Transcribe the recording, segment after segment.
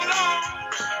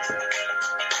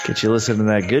Get you listening to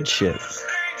that good shit.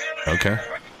 Okay.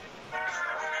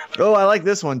 Oh, I like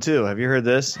this one too. Have you heard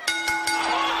this?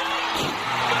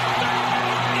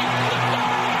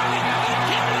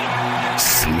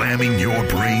 Slamming your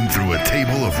brain through a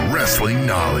table of wrestling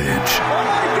knowledge. Oh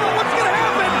my God, what's going to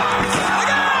happen?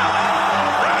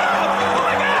 Oh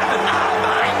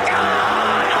my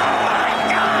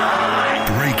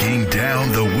God! Breaking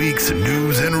down the week's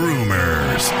news and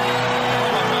rumors.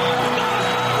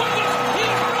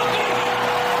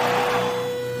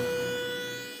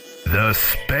 The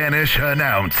Spanish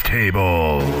Announce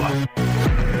Table.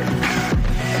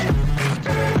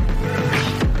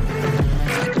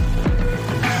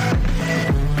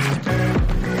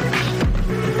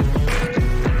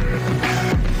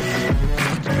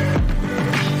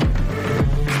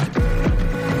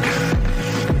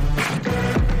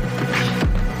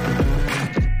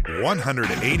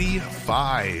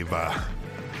 $185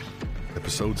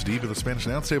 episodes deep of the Spanish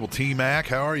Announce Table. T-Mac,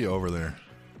 how are you over there?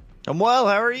 I'm well.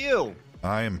 How are you?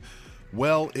 I am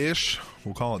well-ish.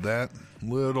 We'll call it that.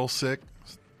 Little sick.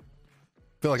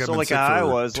 Feel like I've So been like sick how for I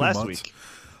was 2 last months. week.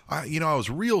 I was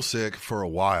real sick for a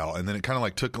while, and then it kind of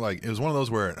like took it was one of those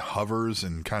where it hovers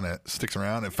and kind of sticks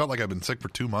around. It felt like I've been sick for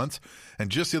 2 months, and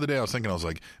just the other day I was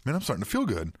like, man, I'm starting to feel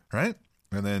good, right?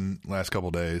 And then last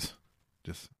couple days,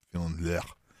 just feeling blech.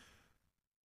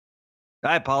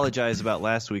 I apologize about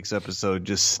last week's episode,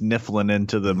 just sniffling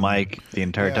into the mic the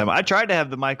entire time. I tried to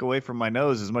have the mic away from my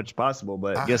nose as much as possible,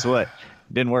 but guess what?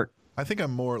 It didn't work. I think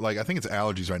I'm more like, I think it's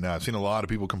allergies right now. I've seen a lot of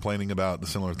people complaining about the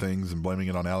similar things and blaming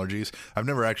it on allergies. I've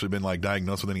never actually been like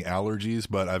diagnosed with any allergies,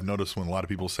 but I've noticed when a lot of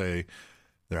people say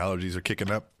their allergies are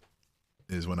kicking up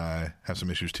is when I have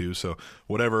some issues too. So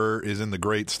whatever is in the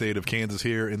great state of Kansas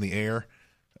here in the air,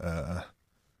 it's a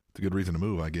good reason to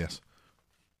move, I guess.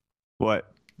 What?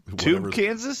 To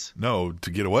Kansas? No, to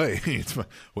get away. It's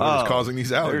whatever's causing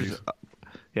these allergies.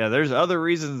 There's other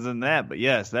reasons than that, but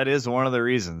yes, that is one of the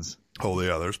reasons. Oh,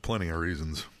 yeah, there's plenty of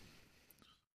reasons.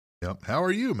 Yep. How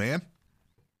are you, man?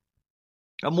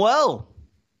 I'm well.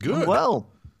 Good. I'm well.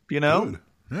 Good. Yeah.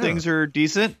 Things are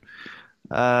decent.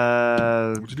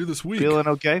 What'd you do this week? Feeling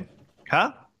okay.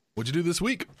 Huh? What'd you do this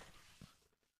week?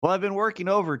 Well, I've been working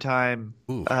overtime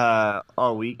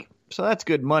all week. So that's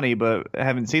good money, but I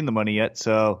haven't seen the money yet.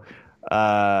 So,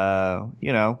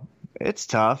 it's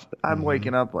tough. I'm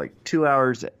waking up like 2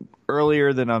 hours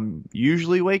earlier than I'm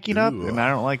usually waking up, and I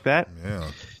don't like that. Yeah.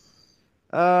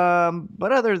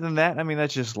 But other than that, I mean,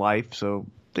 that's just life. So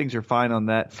things are fine on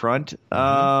that front.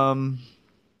 I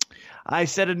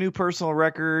set a new personal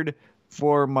record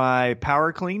for my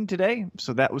power clean today.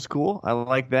 So that was cool. I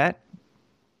like that.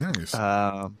 Nice.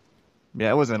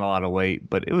 Yeah, it wasn't a lot of weight,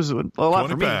 but it was a lot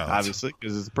for me, pounds. Obviously,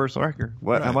 because it's a personal record.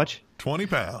 What? Right. How much? 20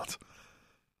 pounds.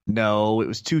 No, it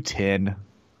was 210.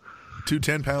 Two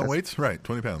 10-pound weights? Right,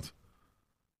 20 pounds.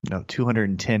 No,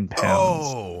 210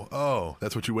 pounds. Oh,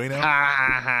 that's what you weigh now?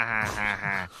 That's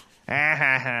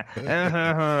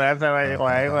how I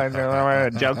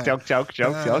joke.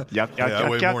 Yeah, I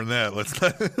weigh more than that.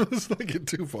 Let's not get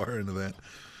too far into that.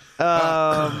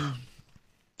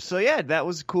 So yeah, that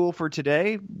was cool for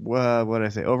today. What did I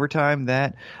say? Overtime.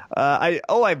 That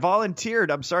I volunteered.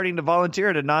 I'm starting to volunteer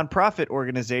at a nonprofit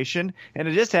organization, and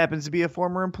it just happens to be a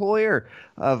former employer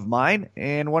of mine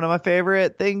and one of my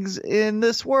favorite things in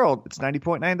this world. It's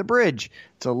 90.9 The Bridge.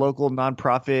 It's a local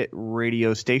nonprofit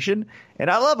radio station,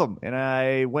 and I love them. And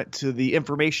I went to the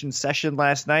information session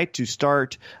last night to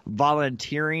start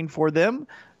volunteering for them.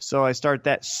 So I start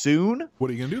that soon.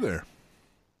 What are you going to do there?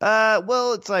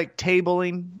 Well, it's like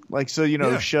tabling,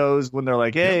 shows when they're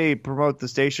like, hey, promote the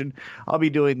station. I'll be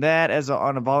doing that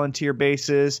on a volunteer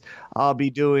basis. I'll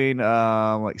be doing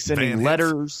like sending Van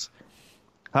letters.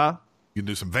 Huh? You can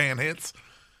do some van hits?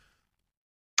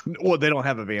 Well, they don't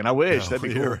have a van. I wish. That'd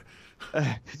be cool.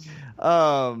 You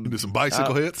can do some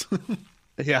bicycle hits?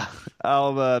 Yeah,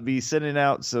 I'll be sending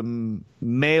out some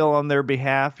mail on their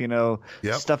behalf,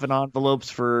 stuffing envelopes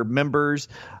for members,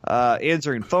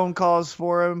 answering phone calls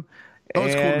for them. Oh,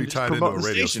 it's cool to be tied into a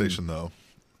radio station, though.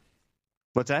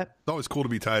 What's that? It's always cool to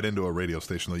be tied into a radio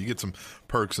station, though. You get some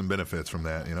perks and benefits from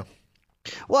that,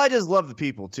 Well, I just love the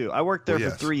people, too. I worked there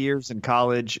for 3 years in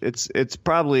college. It's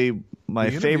probably my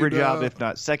favorite job, if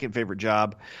not second favorite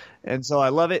job. And so I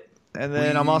love it. And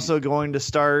then I'm also going to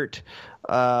start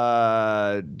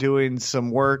doing some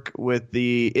work with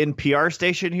the NPR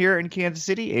station here in Kansas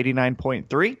City,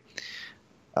 89.3.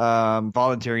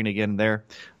 Volunteering again there.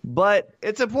 But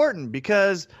it's important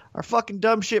because our fucking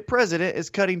dumb shit president is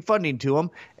cutting funding to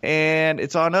them, and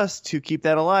it's on us to keep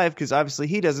that alive because obviously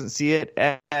he doesn't see it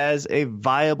as a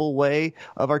viable way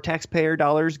of our taxpayer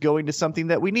dollars going to something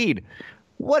that we need,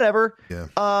 whatever. Yeah.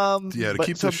 To but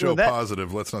keep so the show that-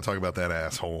 positive, let's not talk about that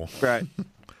asshole. Right.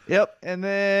 Yep. And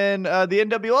then the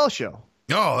NWL show.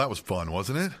 Oh, that was fun,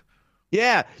 wasn't it?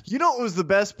 Yeah. You know what was the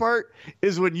best part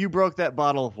is when you broke that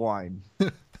bottle of wine.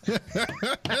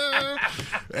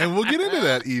 And we'll get into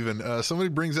that even. Somebody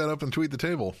brings that up and tweet the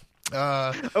table.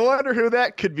 I wonder who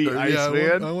that could be,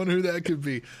 Iceman. I wonder who that could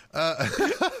be.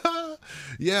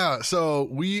 Yeah, so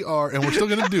we are, and we're still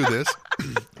going to do this.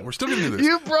 We're still going to do this.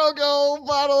 You broke a whole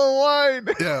bottle of wine.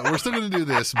 Yeah, we're still going to do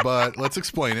this, but let's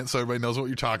explain it so everybody knows what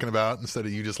you're talking about instead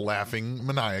of you just laughing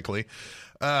maniacally.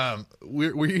 Guy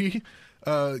we've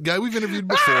interviewed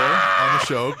before on the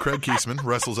show, Craig Kiesman,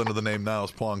 wrestles under the name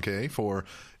Niles Planquet for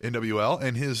NWL,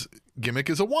 and his gimmick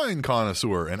is a wine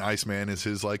connoisseur, and Iceman is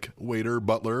his waiter,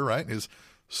 butler, right? His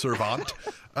servant.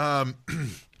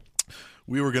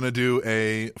 We were going to do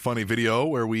a funny video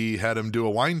where we had him do a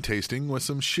wine tasting with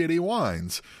some shitty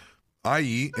wines,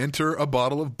 i.e. enter a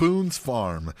bottle of Boone's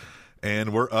Farm.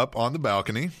 And we're up on the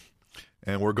balcony,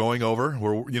 and we're going over.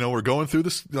 We're going through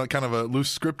this kind of a loose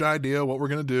script idea, what we're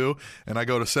going to do. And I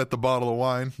go to set the bottle of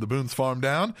wine, the Boone's Farm,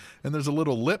 down, and there's a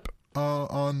little lip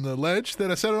on the ledge that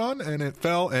I set it on, and it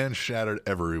fell and shattered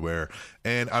everywhere.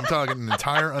 And I'm talking an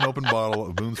entire unopened bottle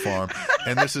of Boone's Farm.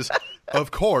 And this is,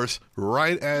 of course,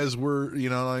 right as we're,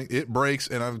 it breaks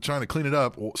and I'm trying to clean it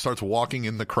up, starts walking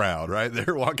in the crowd, right?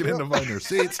 They're walking in to find their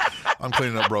seats. I'm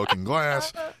cleaning up broken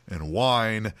glass and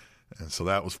wine. And so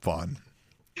that was fun.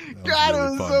 God,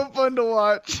 it was so fun to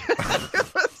watch.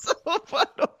 It was so fun.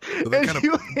 And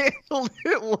you handled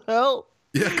it well.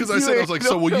 Yeah, because I said, I was like,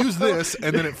 so we'll use this,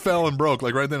 and then it fell and broke.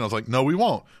 Right then, I was like, no, we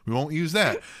won't. We won't use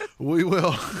that. We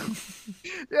will.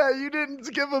 Yeah, you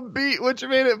didn't give a beat, which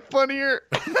made it funnier.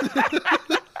 Because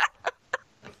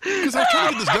I was trying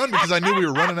to get this done because I knew we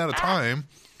were running out of time,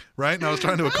 right? And I was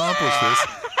trying to accomplish this.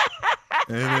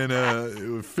 And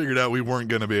then we figured out we weren't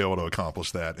going to be able to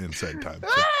accomplish that in said time. So.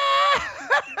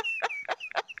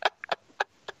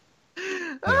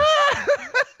 Yeah.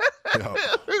 Yeah.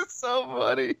 It was so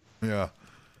funny. Yeah.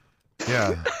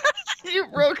 Yeah. You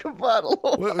broke a bottle.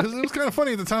 Well, it was kind of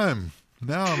funny at the time.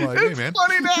 Now I'm like, It's hey, man.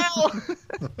 funny now.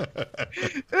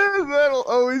 That'll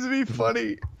always be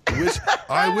funny.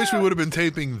 I wish we would have been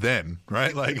taping then,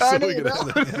 right? We could have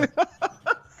that. Yeah.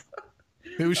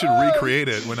 Maybe we should recreate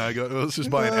it when I go. Let's just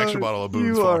buy an extra bottle of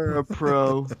Boone's You Farm. are a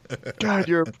pro. God,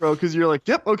 you're a pro because you're like,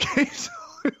 yep, okay, so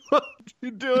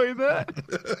you're doing that.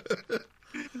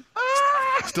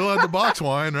 Still had the box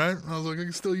wine, right? I was like, I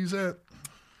can still use that.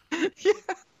 Yeah.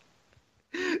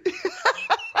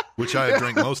 Which I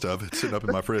drank most of. It's sitting up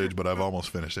in my fridge, but I've almost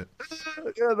finished it.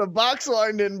 Yeah, the box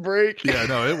wine didn't break. Yeah,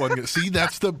 no, it wasn't. See,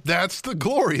 that's the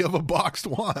glory of a boxed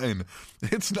wine.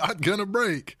 It's not gonna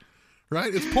break,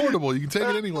 right? It's portable. You can take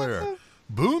it anywhere.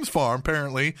 Boone's Farm,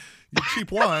 apparently, cheap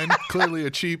wine, clearly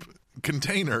a cheap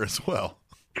container as well.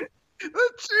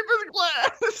 The cheapest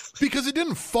glass. Because it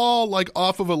didn't fall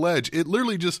off of a ledge. It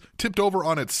literally just tipped over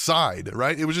on its side,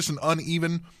 right? It was just an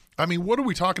uneven. I mean, what are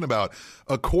we talking about?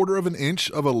 A quarter of an inch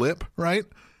of a lip, right?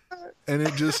 And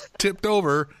it just tipped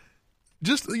over.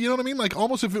 Just, you know what I mean?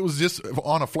 Almost if it was just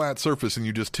on a flat surface and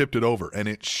you just tipped it over and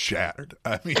it shattered.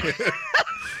 I mean,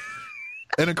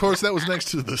 and of course that was next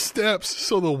to the steps,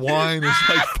 so the wine is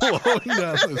flowing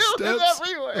down the steps.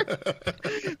 Everywhere.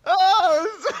 Oh, it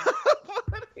was so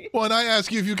funny. Well, and I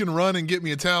ask you if you can run and get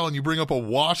me a towel, and you bring up a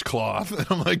washcloth, and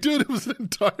I'm like, dude, it was an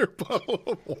entire bottle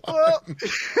of wine.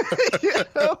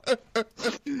 Well,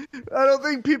 I don't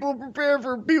think people prepare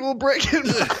for people breaking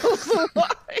bottles of wine.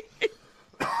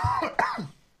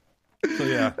 So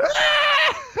yeah.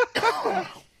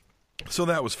 So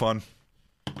that was fun.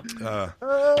 And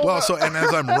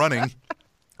as I'm running,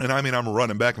 and I mean I'm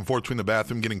running back and forth between the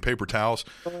bathroom getting paper towels,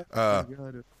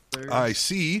 I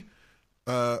see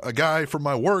a guy from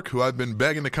my work who I've been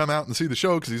begging to come out and see the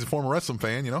show because he's a former wrestling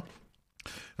fan, And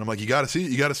I'm like, you got to see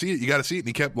it, you got to see it, you got to see it. And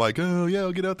he kept oh yeah,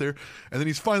 I'll get out there. And then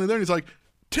he's finally there and he's like,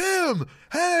 Tim,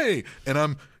 hey. And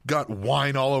I'm got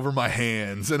wine all over my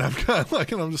hands. And I'm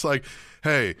and I'm just like,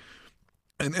 hey.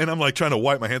 And I'm trying to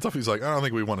wipe my hands off. He's like, I don't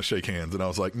think we want to shake hands. And I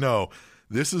was like, no,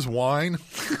 this is wine.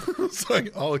 It's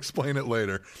I'll explain it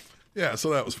later. Yeah,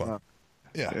 so that was fun.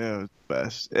 Yeah. It was the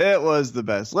best. It was the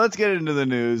best. Let's get into the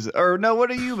news. Or no, what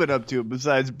have you been up to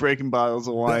besides breaking bottles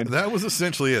of wine? That was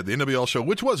essentially it. The NWL show,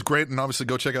 which was great. And obviously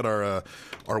go check out our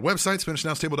website,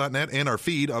 SpanishAnnounceTable.net, and our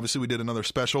feed. Obviously we did another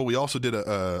special. We also did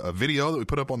a video that we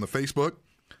put up on the Facebook.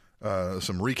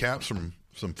 Some recaps from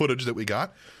some footage that we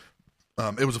got.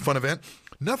 It was a fun event.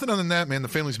 Nothing other than that, man. The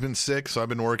family's been sick, so I've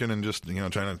been working and just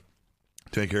trying to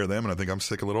take care of them, and I think I'm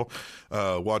sick a little.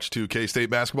 Watched 2 K-State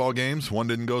basketball games. One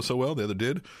didn't go so well. The other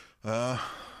did.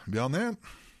 Beyond that,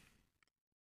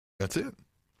 That's it.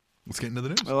 Let's get into the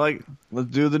news. Let's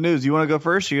do the news. You want to go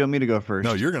first or you want me to go first?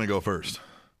 No, you're going to go first.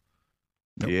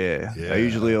 Nope. Yeah, I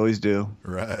usually always do.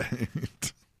 Right.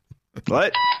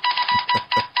 What?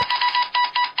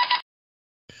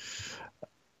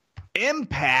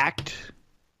 Impact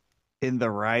in the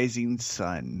Rising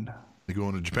Sun. You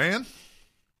going to Japan?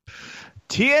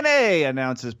 TNA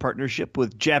announces partnership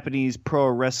with Japanese pro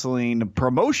wrestling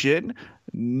promotion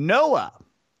Noah.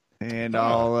 And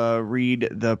I'll read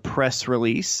the press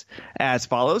release as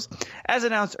follows. As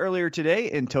announced earlier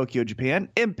today in Tokyo, Japan,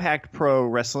 Impact Pro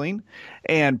Wrestling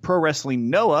and Pro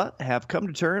Wrestling Noah have come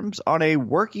to terms on a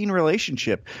working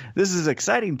relationship. This is an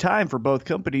exciting time for both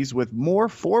companies with a more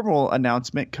formal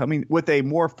announcement coming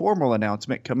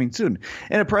soon.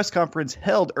 In a press conference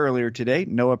held earlier today,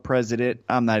 Noah president,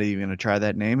 I'm not even going to try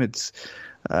that name. It's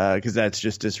because that's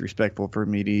just disrespectful for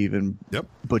me to even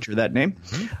butcher that name.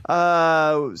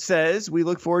 Says we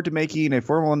look forward to making a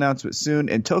formal announcement soon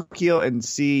in Tokyo and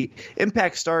see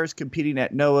Impact stars competing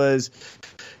at Noah's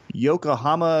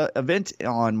Yokohama event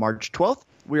on March 12th.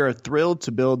 We are thrilled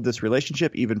to build this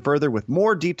relationship even further with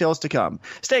more details to come.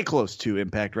 Stay close to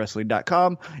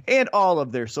ImpactWrestling.com and all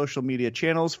of their social media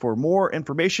channels for more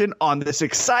information on this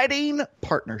exciting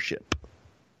partnership.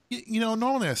 You know,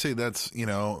 normally I say that's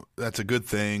a good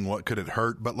thing. What could it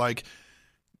hurt? But like,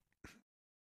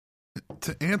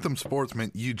 to Anthem Sports,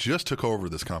 man, you just took over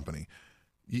this company.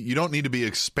 You don't need to be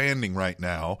expanding right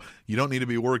now. You don't need to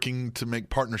be working to make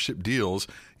partnership deals.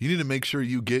 You need to make sure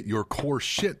you get your core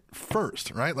shit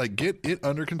first, right? Like, get it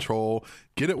under control,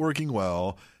 get it working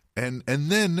well, and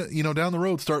then, down the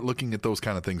road, start looking at those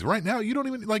kind of things. Right now, you don't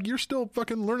even, you're still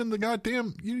fucking learning the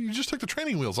goddamn, you just took the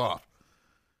training wheels off.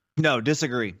 No,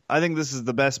 disagree. I think this is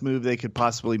the best move they could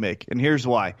possibly make. And here's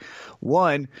why.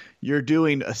 One, you're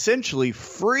doing essentially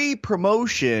free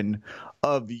promotion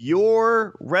of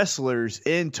your wrestlers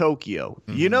in Tokyo.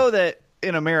 Mm-hmm. You know that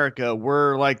in America,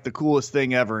 we're like the coolest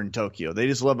thing ever in Tokyo. They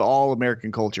just love all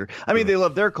American culture. I mean, they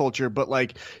love their culture, but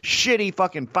like shitty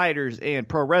fucking fighters and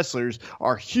pro wrestlers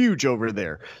are huge over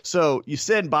there. So you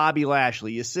send Bobby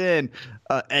Lashley, you send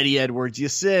Eddie Edwards, you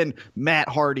send Matt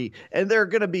Hardy, and they're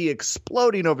going to be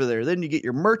exploding over there. Then you get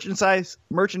your merchandise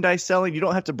selling. You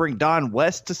don't have to bring Don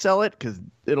West to sell it because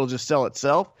it'll just sell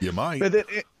itself. You might.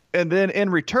 And then in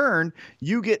return,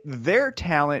 you get their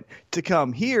talent to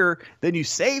come here. Then you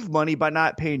save money by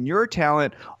not paying your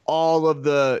talent all of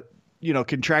the,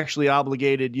 contractually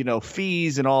obligated,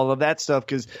 fees and all of that stuff.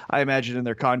 Because I imagine in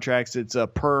their contracts, it's a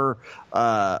per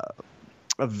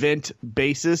event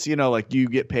basis. Like you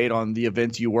get paid on the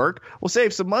events you work. We'll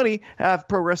save some money. Have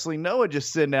Pro Wrestling Noah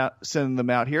just send them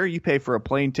out here. You pay for a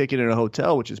plane ticket and a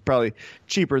hotel, which is probably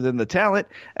cheaper than the talent.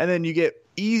 And then you get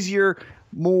easier,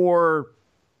 more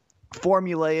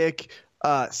formulaic,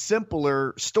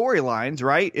 simpler storylines,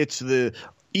 right? It's the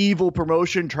evil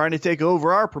promotion trying to take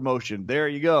over our promotion. There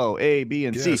you go, A, B,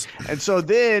 and C. And so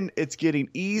then it's getting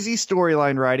easy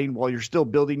storyline writing while you're still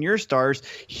building your stars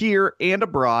here and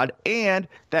abroad, and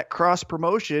that cross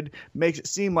promotion makes it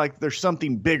seem like there's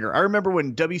something bigger. I remember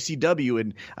when WCW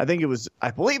and I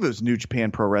believe it was New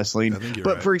Japan Pro Wrestling, but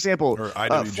right. For example, or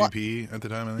IWGP at the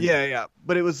time. I think. Yeah.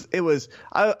 But it was.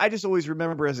 I just always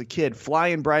remember as a kid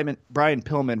Flying Brian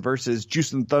Pillman versus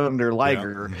Jushin Thunder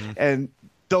Liger, and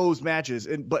those matches,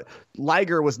 but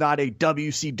Liger was not a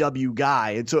WCW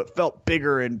guy, and so it felt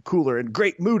bigger and cooler. And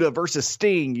Great Muta versus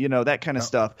Sting, that kind of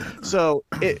stuff. So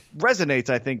it resonates,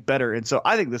 I think, better. And so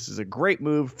I think this is a great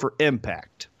move for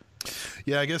Impact.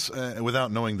 Yeah, I guess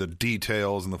without knowing the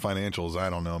details and the financials, I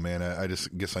don't know, man. I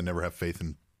just guess I never have faith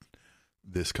in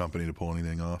this company to pull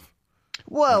anything off.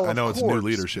 Well, I know it's new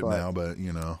leadership now, but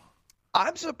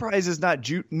I'm surprised it's not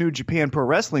New Japan Pro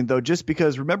Wrestling, though, just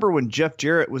because remember when Jeff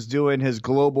Jarrett was doing his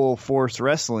Global Force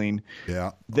Wrestling,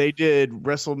 they did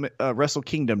Wrestle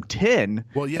Kingdom 10.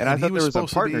 Well, yeah, and I thought there was a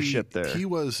partnership there. He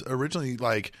was originally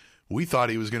we thought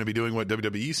he was going to be doing what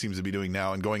WWE seems to be doing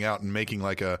now and going out and making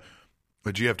like a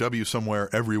GFW somewhere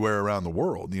everywhere around the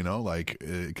world,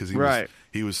 because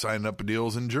he was signing up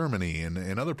deals in Germany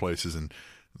and other places, and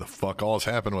the fuck all has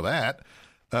happened with that.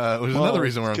 Which is another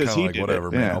reason where I'm kind of like, whatever,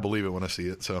 man. I'll believe it when I see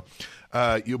it. So,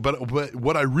 but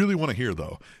what I really want to hear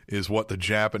though is what the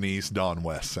Japanese Don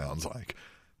West sounds like.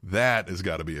 That has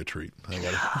got to be a treat.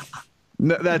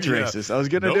 No, that's racist. I was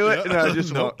going to do it, and I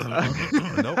just won't.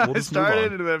 We'll just I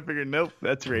started, and then I figured, nope,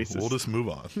 that's racist. We'll just move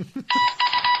on.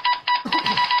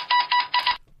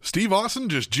 Steve Austin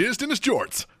just jizzed in his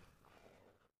jorts.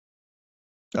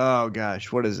 Oh gosh,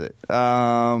 what is it?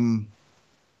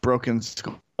 Broken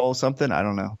Skull. something. I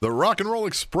don't know. The Rock and Roll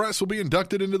Express will be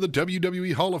inducted into the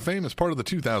WWE Hall of Fame as part of the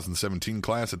 2017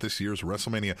 class at this year's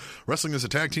WrestleMania. Wrestling as a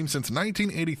tag team since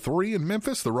 1983 in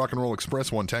Memphis, the Rock and Roll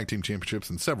Express won tag team championships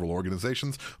in several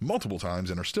organizations multiple times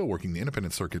and are still working the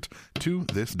independent circuit to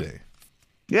this day.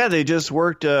 Yeah, they just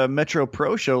worked a Metro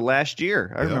Pro show last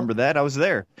year. I remember that. I was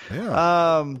there.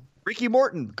 Yeah. Ricky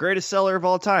Morton, greatest seller of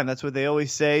all time. That's what they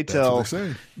always say till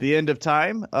the end of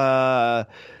time.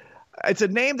 It's a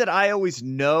name that I always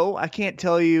know. I can't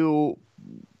tell you,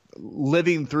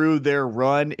 living through their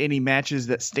run, any matches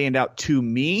that stand out to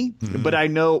me. Mm-hmm. But I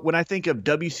know when I think of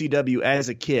WCW as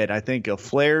a kid, I think of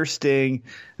Flair, Sting,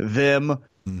 them,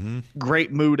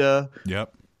 Great Muta.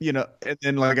 Yep. You know, and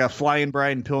then like a Flying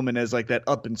Brian Pillman as like that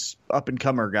up and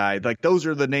comer guy. Like those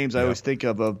are the names I always think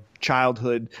of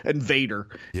childhood, and Vader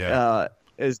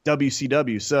as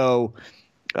WCW. So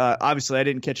obviously I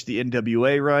didn't catch the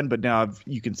NWA run, but now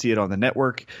you can see it on the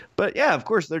network. But yeah, of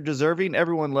course they're deserving.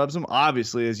 Everyone loves them.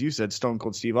 Obviously, as you said, Stone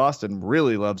Cold Steve Austin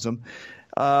really loves them.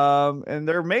 And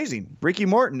they're amazing. Ricky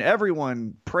Morton,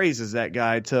 everyone praises that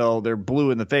guy till they're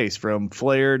blue in the face, from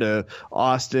Flair to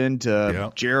Austin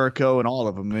to Jericho and all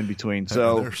of them in between.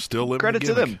 So they're still living credit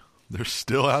to them. They're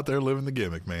still out there living the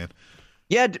gimmick, man.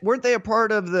 Yeah, weren't they a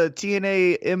part of the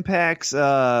TNA Impact's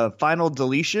final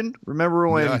deletion? Remember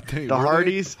when the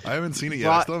Hardys? I haven't seen it yet.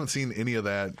 I still haven't seen any of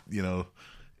that,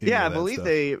 Yeah, I believe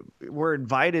they were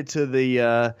invited to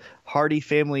the Hardy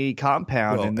family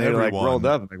compound, and they like rolled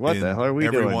up. Like, what the hell are we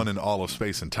doing? Everyone in all of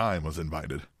space and time was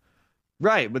invited.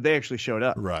 Right, but they actually showed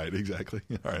up. Right, exactly.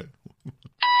 All right.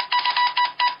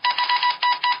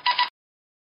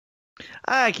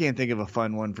 I can't think of a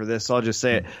fun one for this, so I'll just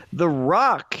say it. The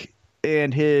Rock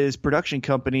and his production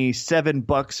company,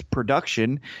 $7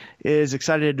 Production, is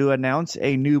excited to announce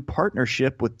a new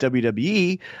partnership with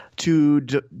WWE to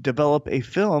develop a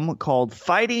film called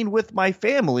Fighting with My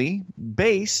Family,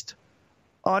 based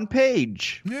on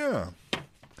Paige. Yeah.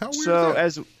 How weird so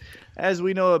is that? as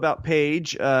we know about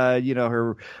Paige,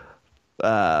 her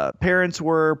parents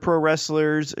were pro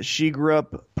wrestlers. She grew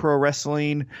up pro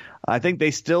wrestling. I think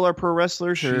they still are pro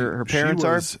wrestlers. Her parents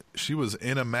are. She was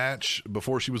in a match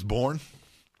before she was born.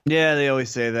 Yeah, they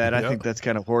always say that. Yep. I think that's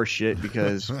kind of horseshit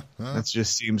because that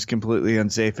just seems completely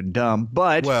unsafe and dumb.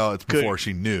 But it's before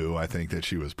she knew. I think that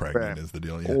she was pregnant is the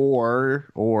deal. Yeah.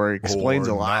 Or explains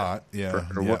a lot.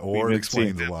 Or it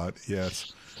explains a lot.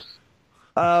 Yes.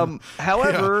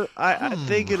 However, I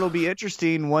think it'll be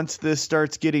interesting once this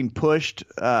starts getting pushed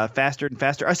faster and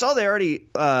faster. I saw they already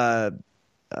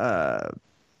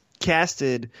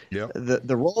casted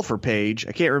the role for Paige.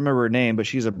 I can't remember her name, but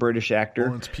she's a British actor.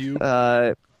 Florence Pugh.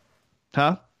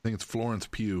 I think it's Florence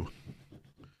Pugh.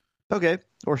 Okay,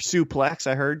 or Suplex.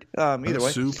 I heard. Either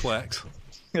way, Suplex.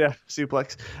 Yeah,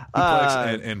 Suplex.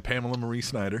 And Pamela Marie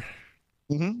Snyder.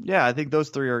 Mm-hmm. Yeah, I think those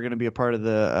three are going to be a part of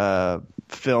the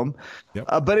film. Yep.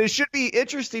 But it should be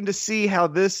interesting to see how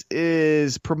this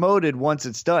is promoted once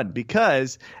it's done,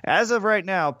 because as of right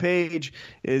now, Paige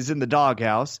is in the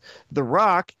doghouse. The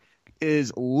Rock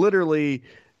is literally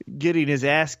getting his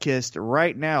ass kissed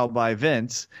right now by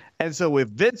Vince. And so if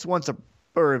Vince wants if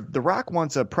The Rock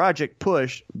wants a project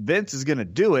push, Vince is going to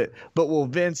do it. But will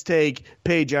Vince take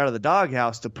Paige out of the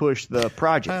doghouse to push the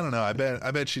project? I don't know.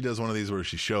 I bet she does one of these where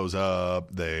she shows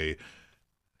up, they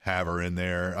have her in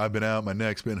there. I've been out, my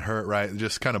neck's been hurt, right?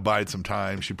 Just kind of bide some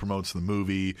time. She promotes the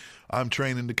movie. I'm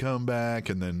training to come back,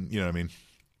 and then, you know what I mean?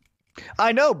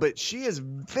 I know, but she is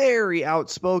very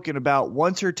outspoken about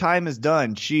once her time is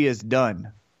done, she is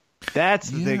done. That's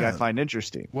the thing I find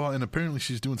interesting. Well, and apparently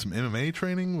she's doing some MMA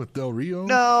training with Del Rio.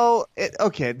 No,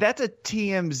 okay, that's a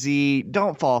TMZ.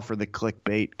 Don't fall for the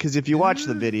clickbait, because if you watch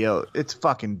the video, it's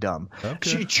fucking dumb. Okay.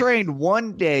 She trained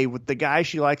one day with the guy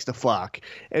she likes to fuck,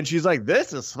 and she's like,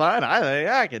 this is fun. I think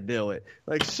I can do it.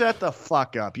 Like, shut the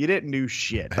fuck up. You didn't do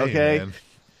shit, okay? Man.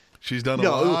 She's done a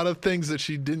lot of things that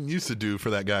she didn't used to do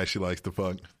for that guy she likes to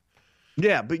fuck.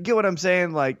 Yeah, but get what I'm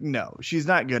saying? Like, no, she's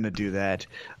not going to do that.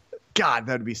 God,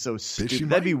 that'd be so stupid.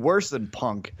 That'd be worse than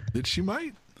Punk. That she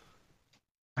might.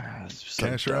 So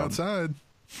cash her outside.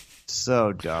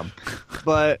 So dumb.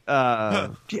 But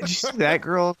did you see that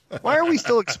girl? Why are we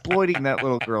still exploiting that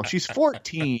little girl? She's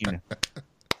 14.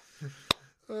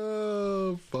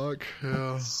 Oh, fuck.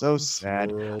 Yeah. So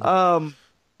sad.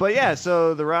 But yeah,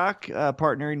 so The Rock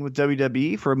partnering with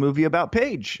WWE for a movie about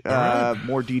Paige. Right.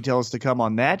 More details to come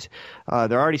on that.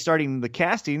 They're already starting the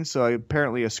casting, so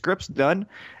apparently a script's done.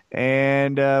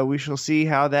 And we shall see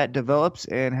how that develops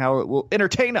and how it will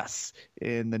entertain us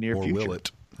in the near future. Or will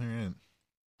it? All right.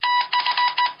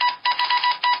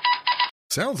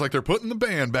 Sounds like they're putting the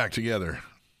band back together.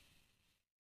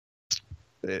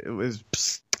 It was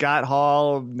Scott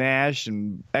Hall, Nash,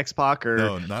 and X-Pac are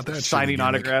No, not that signing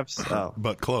shitty gimmick, autographs. Oh.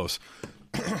 but close.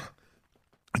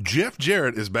 Jeff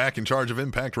Jarrett is back in charge of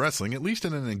Impact Wrestling, at least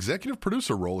in an executive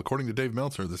producer role, according to Dave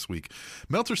Meltzer this week.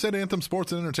 Meltzer said Anthem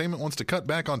Sports and Entertainment wants to cut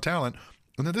back on talent,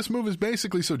 and that this move is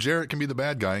basically so Jarrett can be the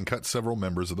bad guy and cut several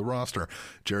members of the roster.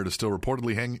 Jarrett is still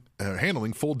reportedly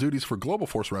handling full duties for Global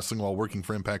Force Wrestling while working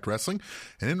for Impact Wrestling.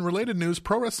 And in related news,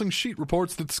 Pro Wrestling Sheet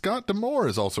reports that Scott D'Amore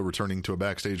is also returning to a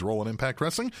backstage role in Impact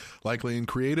Wrestling, likely in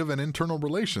creative and internal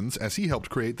relations, as he helped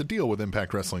create the deal with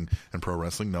Impact Wrestling and Pro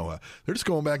Wrestling Noah. They're just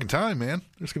going back in time, man.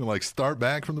 They're just going to start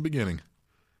back from the beginning.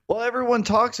 Well, everyone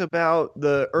talks about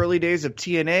the early days of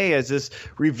TNA as this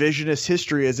revisionist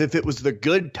history, as if it was the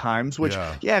good times, which,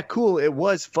 yeah cool, it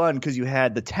was fun because you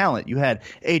had the talent. You had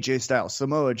AJ Styles,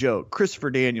 Samoa Joe, Christopher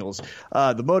Daniels,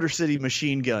 the Motor City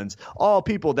Machine Guns, all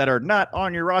people that are not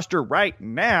on your roster right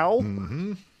now.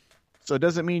 Mm-hmm. So it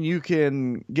doesn't mean you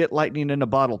can get lightning in a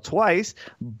bottle twice,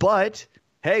 but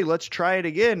hey, let's try it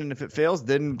again. And if it fails,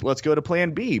 then let's go to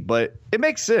plan B. But it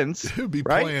makes sense. It would be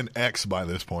right? plan X by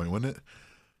this point, wouldn't it?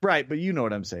 Right, but you know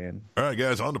what I'm saying. All right,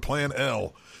 guys, on to Plan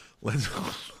L. Let's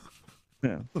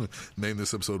Yeah. name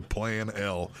this episode Plan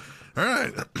L. All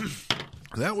right.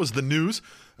 That was the news.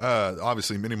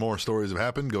 Obviously, many more stories have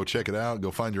happened. Go check it out.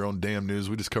 Go find your own damn news.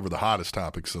 We just covered the hottest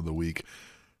topics of the week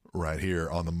right here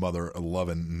on the Mother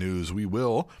 11 News. We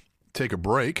will take a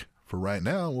break for right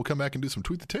now. We'll come back and do some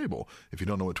Tweet the Table. If you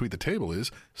don't know what Tweet the Table is,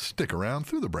 stick around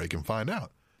through the break and find out.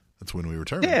 That's when we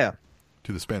return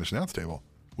to the Spanish Announce Table,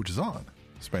 which is on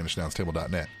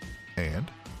SpanishAnnounceTable.net.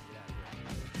 And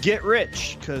get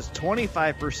rich, because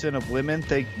 25% of women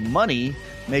think money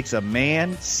makes a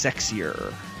man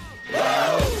sexier.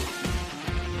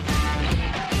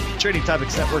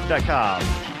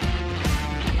 TradingTopicsNetwork.com.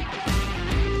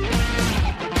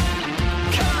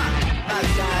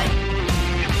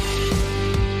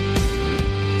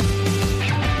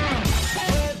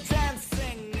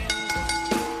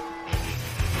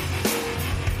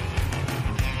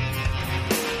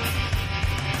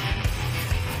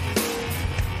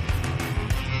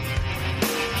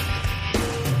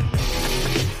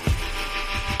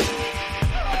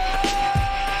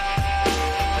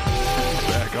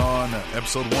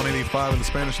 episode 185 of the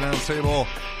Spanish Announce Table.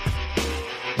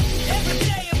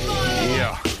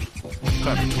 Yeah.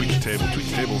 Time to Tweet the Table. Tweet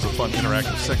the Table is a fun,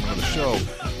 interactive segment of the show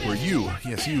where you,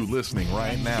 yes, you listening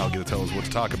right now, get to tell us what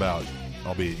to talk about.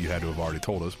 Albeit you had to have already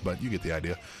told us, but you get the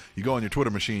idea. You go on your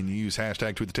Twitter machine, you use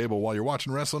hashtag Tweet the Table while you're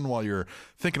watching wrestling, while you're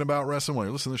thinking about wrestling, while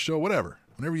you're listening to the show, whatever.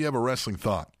 Whenever you have a wrestling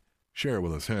thought, share it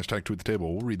with us. Hashtag Tweet the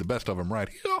Table. We'll read the best of them right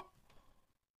here.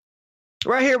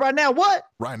 Right here, right now. What?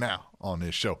 Right now on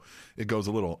this show. It goes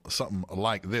a little something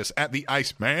like this. At the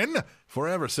Iceman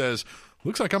Forever says,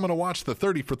 looks like I'm going to watch the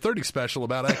 30 for 30 special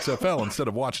about XFL instead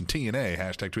of watching TNA.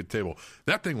 Hashtag Tweet the Table.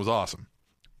 That thing was awesome.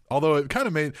 Although it kind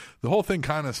of made, the whole thing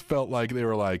kind of felt like they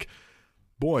were like,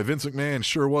 boy, Vince McMahon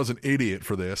sure was an idiot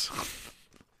for this.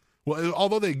 Well,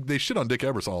 although they shit on Dick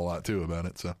Ebersol a lot too about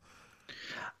it. So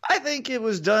I think it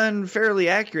was done fairly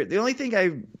accurate. The only thing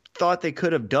I thought they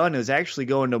could have done is actually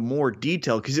go into more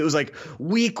detail, because it was like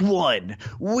week 1,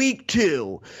 week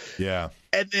 2. Yeah.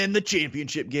 And then the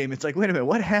championship game. It's like, wait a minute,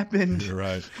 what happened? You're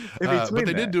right. But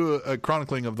they did do a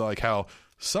chronicling of like how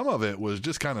some of it was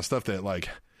just kind of stuff that like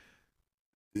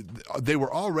they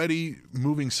were already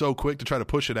moving so quick to try to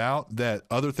push it out that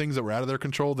other things that were out of their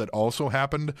control that also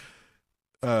happened,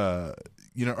 or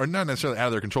not necessarily out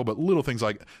of their control, but little things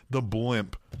like the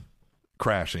blimp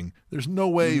crashing. There's no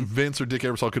way Vince or Dick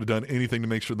Ebersol could have done anything to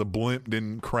make sure the blimp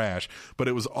didn't crash, but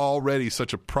it was already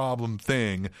such a problem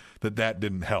thing that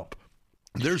didn't help.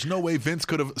 There's no way Vince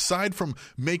could have, aside from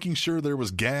making sure there was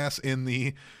gas in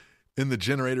the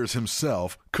generators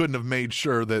himself, couldn't have made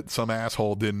sure that some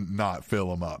asshole did not fill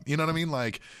them up. You know what I mean?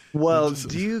 Like, well,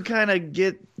 do you kind of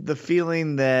get the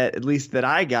feeling that, at least that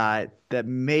I got, that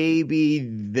maybe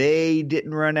they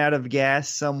didn't run out of gas,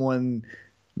 someone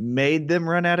made them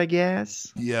run out of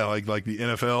gas? Yeah, like the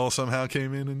NFL somehow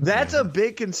came in and that's a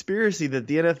big conspiracy, that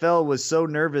the NFL was so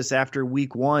nervous after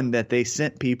week 1 that they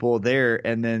sent people there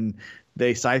and then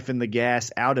they siphoned the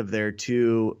gas out of there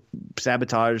to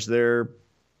sabotage their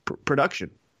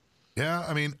production. Yeah,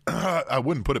 I mean, I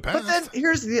wouldn't put it past. But then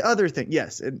here's the other thing.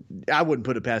 Yes, I wouldn't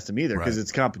put it past them either, because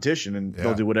it's competition and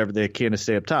they'll do whatever they can to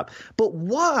stay up top. But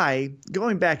why,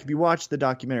 going back, if you watch the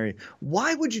documentary,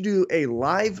 why would you do a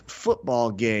live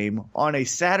football game on a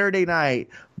Saturday night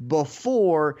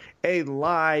before a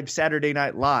live Saturday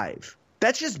Night Live?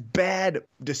 That's just bad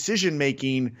decision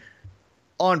making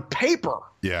on paper.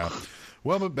 Yeah.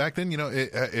 Well, but back then,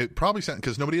 it probably sounded,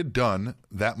 because nobody had done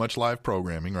that much live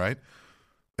programming, right?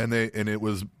 and it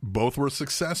was both were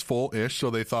successful-ish, so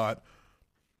they thought,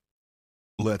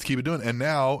 let's keep it doing. And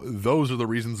now those are the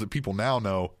reasons that people now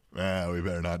know, we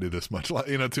better not do this much.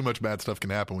 Too much bad stuff can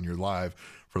happen when you're live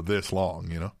for this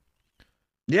long,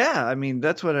 Yeah, I mean,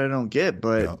 that's what I don't get.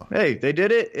 But hey, they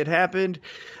did it. It happened.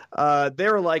 They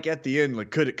were like at the end,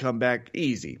 like, could it come back?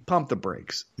 Easy. Pump the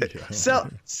brakes. Yeah.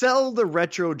 Sell the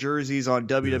retro jerseys on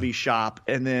WWE Shop,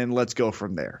 and then let's go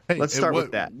from there. Hey, let's start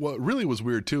with that. What really was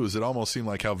weird, too, is it almost seemed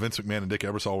like how Vince McMahon and Dick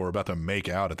Ebersol were about to make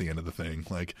out at the end of the thing.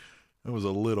 Like, it was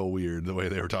a little weird the way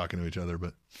they were talking to each other,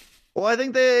 but... Well, I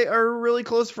think they are really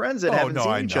close friends that haven't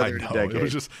seen each other in a decade.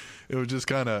 It was just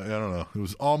kind of, I don't know. It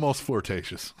was almost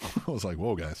flirtatious. I was like,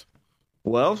 whoa, guys.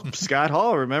 Well, Scott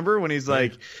Hall, remember when he's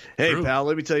like, hey, pal,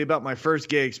 let me tell you about my first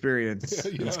gay experience.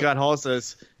 Yeah. And Scott Hall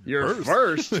says, you're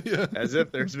first. Yeah. As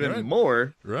if there's been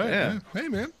more. Right. Yeah. Hey,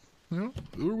 man. Who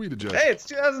are we to judge? Hey, it's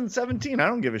 2017. I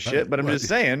don't give a shit, but I'm just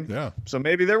saying. Yeah. So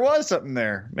maybe there was something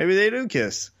there. Maybe they do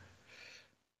kiss.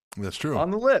 That's true. On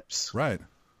the lips. Right.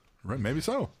 Maybe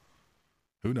so.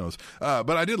 Who knows? But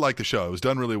I did like the show. It was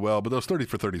done really well. But those 30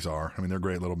 for 30s are. I mean, they're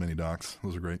great little mini docs.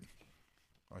 Those are great.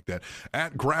 Like that.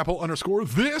 At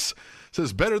Grapple_this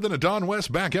says, better than a Don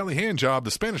West back alley hand job.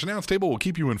 The Spanish Announce Table will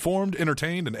keep you informed,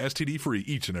 entertained, and STD free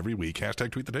each and every week. #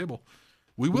 tweet the table.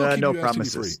 We will keep you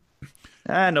promises. STD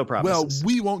free. No promises. Well,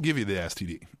 we won't give you the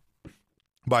STD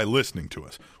by listening to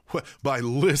us. By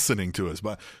listening to us.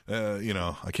 But,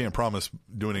 I can't promise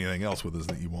doing anything else with us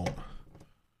that you won't.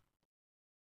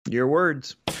 Your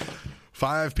words.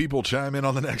 5 people chime in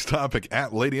on the next topic.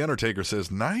 At Lady Undertaker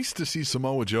says, nice to see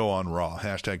Samoa Joe on Raw.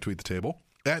 # tweet the table.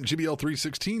 At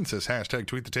GBL316 says, #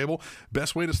 tweet the table.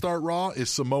 Best way to start Raw is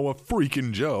Samoa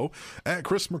freaking Joe. At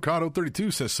Chris Mercado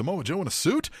 32 says, Samoa Joe in a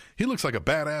suit? He looks like a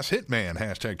badass hitman.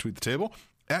 # tweet the table.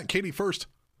 At Katie First.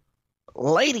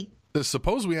 Lady. Says,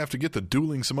 suppose we have to get the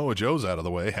dueling Samoa Joes out of the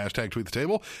way. # tweet the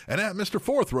table. And at Mr.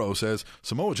 Fourth Row says,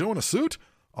 Samoa Joe in a suit?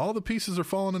 All the pieces are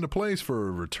falling into place for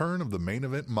a return of the main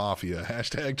event mafia.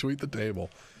 # tweet the table.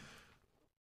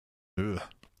 Ugh.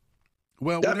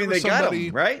 Well, I mean, they got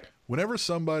him, right? Whenever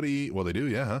somebody, well, they do,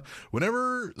 yeah. Huh?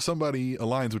 Whenever somebody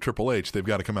aligns with Triple H, they've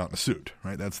got to come out in a suit,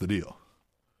 right? That's the deal.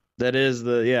 That's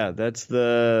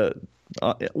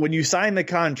when you sign the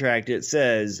contract, it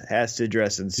says has to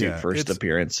dress in suit first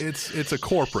appearance. It's a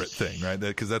corporate thing, right?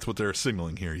 Because that's what they're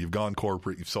signaling here. You've gone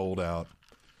corporate, you've sold out.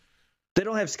 They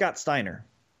don't have Scott Steiner.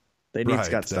 They need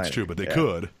Scott Steiner. That's true, but they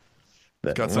could.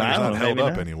 Scott Steiner's not held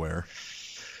up anywhere.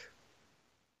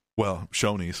 Well,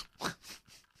 Shoney's.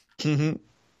 Mm-hmm.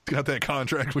 Got that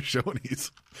contract with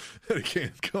Shoney's that he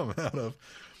can't come out of.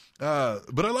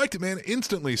 But I liked it, man.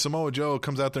 Instantly, Samoa Joe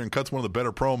comes out there and cuts one of the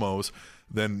better promos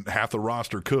than half the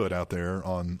roster could out there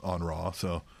on Raw.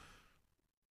 So,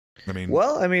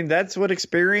 that's what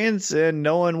experience and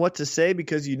knowing what to say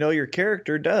because you know your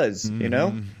character does.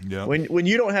 Yeah. When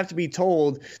you don't have to be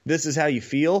told this is how you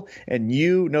feel, and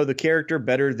you know the character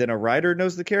better than a writer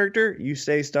knows the character, you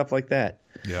say stuff like that.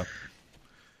 Yeah.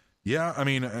 Yeah. I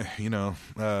mean,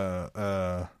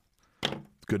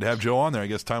 good to have Joe on there. I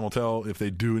guess time will tell if they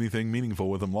do anything meaningful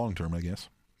with him long term, I guess.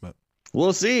 But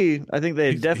we'll see. I think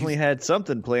they definitely had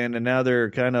something planned, and now they're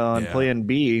kind of on plan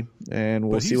B, and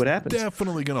we'll see what happens. He's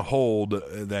definitely going to hold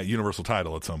that Universal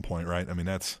title at some point, right? I mean,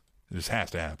 it just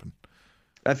has to happen.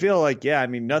 I feel like,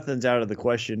 nothing's out of the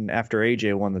question after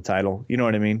AJ won the title. You know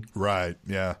what I mean? Right,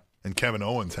 yeah. And Kevin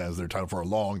Owens has their title for a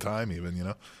long time even,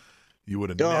 You would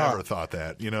have never thought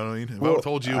that. You know what I mean? If I would have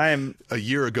told you a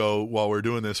year ago while we were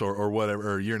doing this or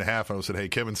whatever, or a year and a half, I would have said, hey,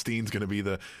 Kevin Steen's going to be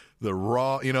the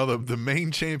Raw, the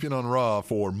main champion on Raw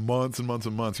for months and months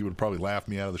and months, you would have probably laughed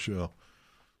me out of the show.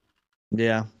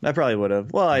 Yeah, I probably would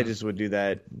have. Well, I just would do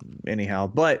that anyhow.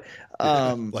 But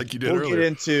like you did earlier. We'll get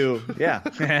into,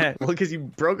 well, because you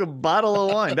broke a bottle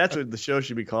of wine. That's what the show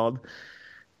should be called.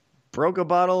 Broke a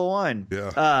bottle of wine.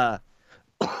 Yeah.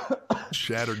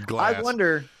 Shattered glass. I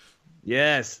wonder...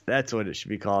 Yes, that's what it should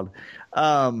be called.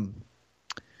 What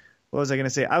was I going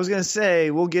to say? I was going to say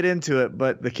we'll get into it,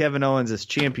 but the Kevin Owens as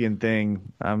champion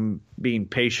thing, I'm being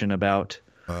patient about.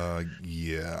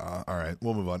 Yeah. All right,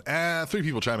 we'll move on. 3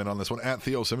 people chime in on this one. At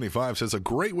Theo75 says, a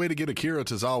great way to get Akira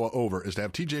Tozawa over is to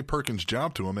have TJ Perkins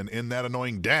job to him and end that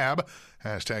annoying dab.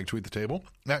 # tweet the table.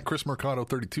 At Chris Mercado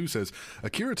 32 says,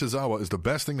 Akira Tozawa is the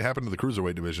best thing to happen to the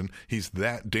Cruiserweight division. He's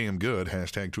that damn good.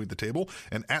 # tweet the table.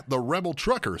 And at the Rebel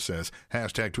Trucker says, #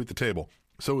 tweet the table.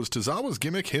 So is Tozawa's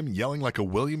gimmick him yelling like a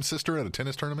Williams sister at a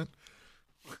tennis tournament?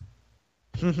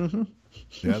 Yeah,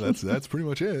 that's pretty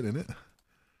much it, isn't it?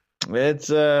 It's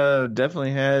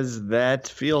definitely has that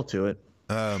feel to it.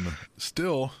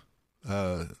 Still,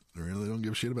 they really don't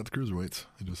give a shit about the Cruiserweights.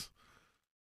 They just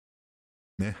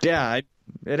Yeah,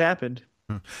 it happened.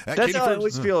 That's Katie how I first-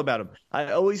 always feel about him.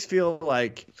 I always feel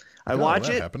like I watch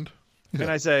that it happened. and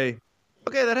I say,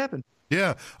 okay, that happened.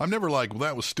 Yeah, I'm never like, well,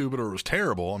 that was stupid or it was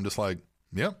terrible. I'm just like,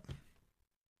 yep,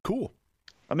 cool.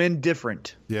 I'm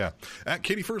indifferent. Yeah. At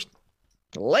Katie first.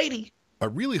 Lady. I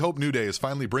really hope New Day is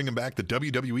finally bringing back the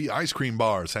WWE ice cream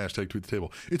bars. Hashtag tweet the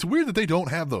table. It's weird that they don't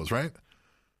have those, right?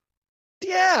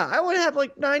 Yeah, I would have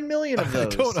like 9 million of I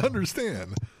those. don't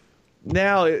understand.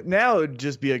 Now it would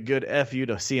just be a good FU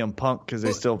to CM Punk because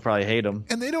they still probably hate him.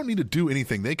 And they don't need to do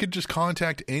anything. They could just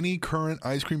contact any current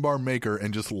ice cream bar maker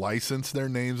and just license their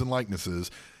names and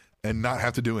likenesses and not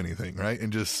have to do anything, right?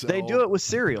 And just sell. They do it with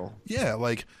cereal. Yeah,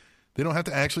 like they don't have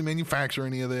to actually manufacture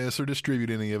any of this or distribute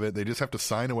any of it. They just have to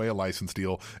sign away a license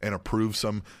deal and approve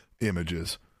some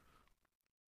images.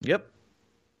 Yep.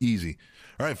 Easy.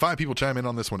 All right, 5 people chime in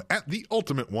on this one. At The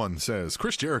Ultimate One says,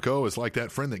 Chris Jericho is like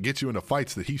that friend that gets you into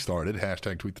fights that he started.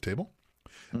 Hashtag tweet the table.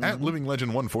 At Living Legend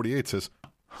 148 says,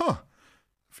 I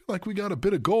feel like we got a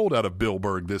bit of gold out of Bill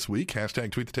Berg this week.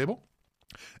 Hashtag tweet the table.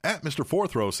 At Mr.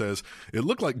 Fourth Row says, it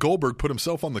looked like Goldberg put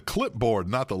himself on the clipboard,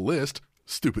 not the list.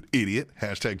 Stupid idiot.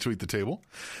 Hashtag tweet the table.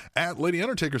 At Lady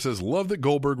Undertaker says, love that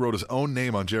Goldberg wrote his own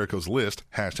name on Jericho's list.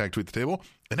 Hashtag tweet the table.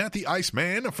 And at the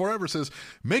Iceman Forever says,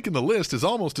 making the list is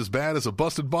almost as bad as a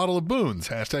busted bottle of Boone's.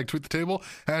 Hashtag tweet the table.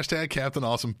 Hashtag Captain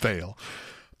Awesome fail.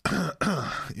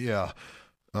 Yeah.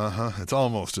 It's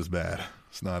almost as bad.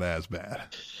 It's not as bad.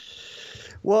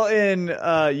 Well, in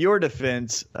your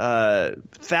defense,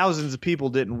 thousands of people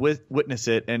didn't witness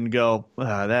it and go,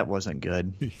 that wasn't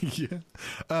good.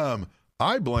 Yeah.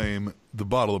 I blame the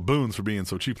bottle of Boone's for being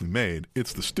so cheaply made.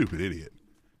 It's the stupid idiot.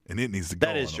 And it needs to go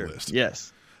That is on true. the list.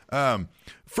 Yes.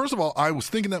 First of all, I was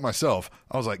thinking that myself.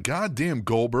 I was like, God damn,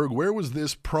 Goldberg, where was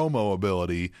this promo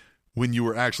ability when you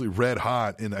were actually red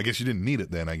hot? And I guess you didn't need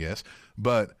it then, I guess.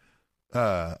 But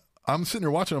I'm sitting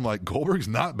there watching. I'm like, Goldberg's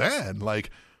not bad. Like,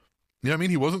 you know what I mean?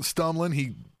 He wasn't stumbling.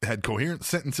 He had coherent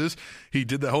sentences. He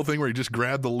did that whole thing where he just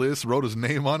grabbed the list, wrote his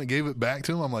name on it, gave it back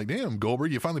to him. I'm like, damn,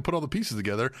 Goldberg, you finally put all the pieces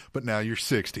together, but now you're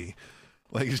 60.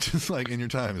 Like, it's just like, in your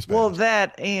time is bad. Well,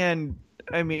 that and,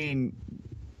 I mean,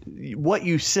 what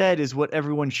you said is what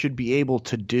everyone should be able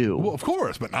to do. Well, of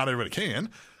course, but not everybody can.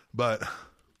 But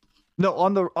No,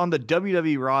 on the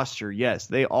WWE roster, yes,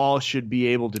 they all should be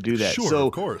able to do that. sure, So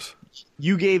of course.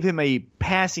 you gave him a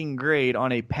passing grade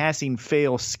on a passing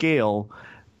fail scale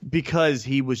because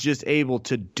he was just able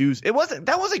to do. That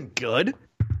wasn't good.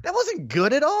 That wasn't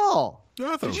good at all. Yeah, I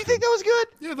thought it Did was you good. think that was good?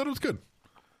 Yeah, I thought it was good.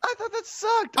 I thought that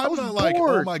sucked. I I'm was not like,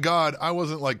 bored. oh my God, I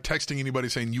wasn't like texting anybody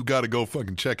saying you got to go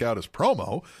fucking check out his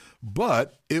promo,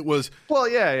 but it was. Well,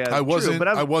 yeah, I wasn't. True, but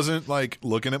I wasn't like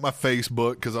looking at my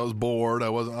Facebook because I was bored. I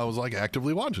was like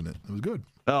actively watching it. It was good.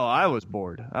 Oh, I was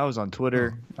bored. I was on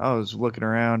Twitter. I was looking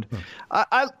around.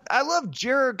 I love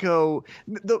Jericho.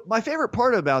 My favorite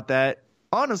part about that,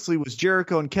 honestly, was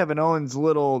Jericho and Kevin Owens'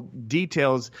 little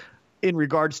details in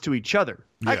regards to each other.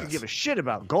 I could Yes. give a shit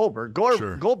about Goldberg.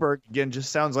 Sure. Goldberg again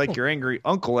just sounds like your angry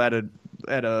uncle at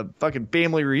a fucking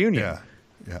family reunion.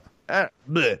 Yeah. Bleh.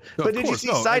 No, But of did course, you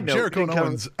see? no, Side note, Jericho and Kevin-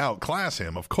 Owens outclass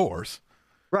him, of course.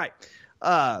 right?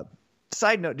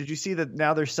 Side note: did you see that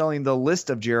now they're selling the list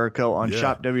of Jericho on Yeah.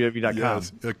 shopwwe.com?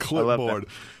 Yes, a I love clipboard.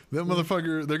 That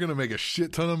motherfucker, they're gonna make a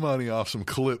shit ton of money off some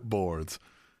clipboards.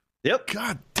 Yep,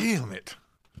 God damn it.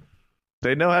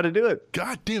 they know how to do it.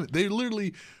 God damn it. They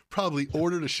literally probably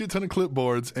ordered a shit ton of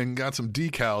clipboards and got some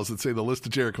decals that say the list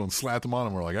of Jericho and slapped them on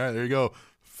them. We're like, all right, there you go.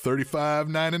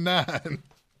 $35.99.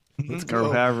 Let's Or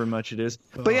go. however much it is.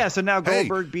 But yeah, so now Hey.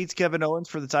 Goldberg beats Kevin Owens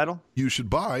for the title. You should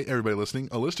buy, everybody listening,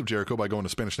 a list of Jericho by going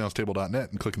to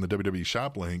SpanishAnnounceTable.net and clicking the WWE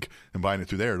shop link and buying it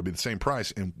through there. It'll be the same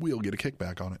price, and we'll get a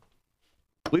kickback on it.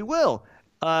 We will.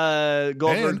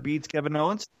 Goldberg And- beats Kevin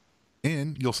Owens.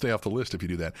 And you'll stay off the list if you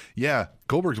do that. Yeah,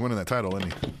 Goldberg's winning that title,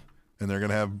 isn't he? And they're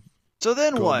going to have So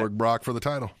then Goldberg what? Brock for the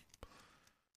title.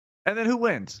 And then who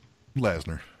wins?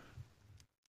 Lesnar.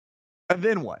 And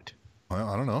then what? Well,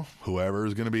 I don't know. Whoever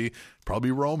is going to be,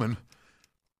 probably Roman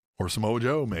or Samoa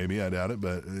Joe, maybe. I doubt it,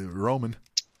 but Roman.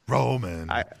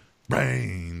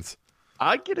 Reigns.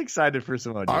 I'd get excited for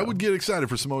Samoa Joe. I would get excited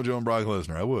for Samoa Joe and Brock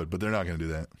Lesnar. I would, but they're not going to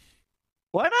do that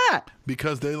Why not?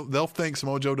 because they'll think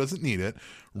Samoa Joe doesn't need it.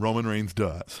 Roman Reigns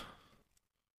does.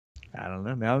 I don't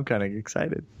know. Now I'm kind of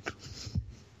excited.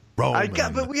 Roman.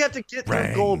 But we have to get through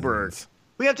Reigns. Goldberg.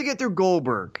 We have to get through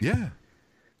Goldberg. Yeah.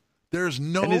 There's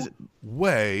no And is-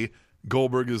 way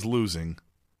Goldberg is losing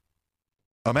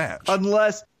a match.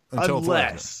 Unless Until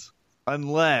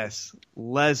unless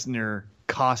Lesnar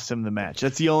costs him the match.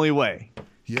 That's the only way.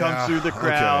 Yeah, Comes through the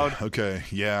crowd. Okay.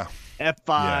 Yeah.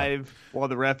 F5 while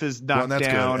the ref is knocked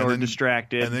down or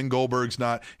distracted. And then Goldberg's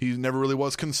he never really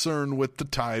was concerned with the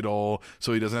title,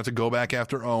 so he doesn't have to go back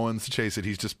after Owens to chase it.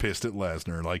 He's just pissed at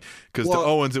Lesnar. Because to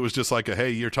Owens, it was just like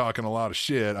hey, you're talking a lot of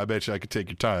shit. I bet you I could take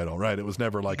your title, right? It was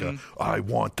never like I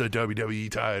want the WWE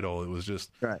title. It was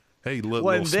just, right. Hey,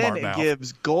 little smart mouth. Then it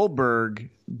gives Goldberg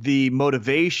the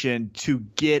motivation to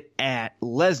get at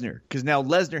Lesnar because now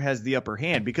Lesnar has the upper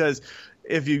hand. Because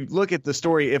if you look at the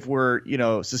story, if we're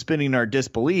suspending our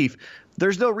disbelief,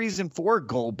 there's no reason for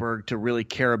Goldberg to really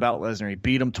care about Lesnar. He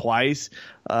beat him twice,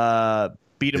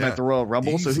 beat him at the Royal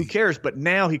Rumble, so who cares? But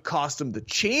now he cost him the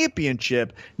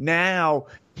championship. Now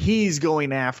he's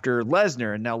going after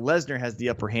Lesnar, and now Lesnar has the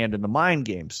upper hand in the mind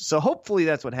games. So hopefully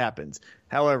that's what happens.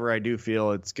 However, I do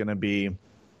feel it's going to be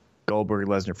Goldberg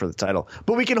Lesnar for the title,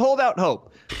 but we can hold out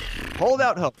hope. Hold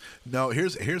out hope. No,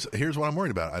 here's what I'm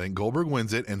worried about. I think Goldberg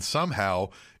wins it, and somehow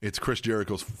it's Chris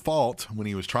Jericho's fault when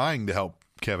he was trying to help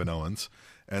Kevin Owens,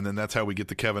 and then that's how we get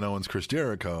the Kevin Owens Chris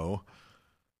Jericho.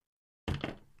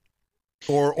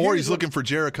 Or he's looking for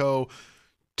Jericho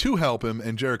to help him,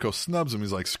 and Jericho snubs him.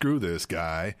 He's like, "Screw this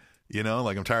guy,"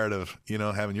 I'm tired of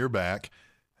having your back,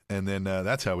 and then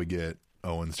that's how we get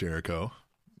Owens Jericho.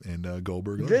 And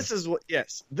Goldberg. This is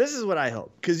what I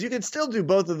hope, because you can still do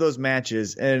both of those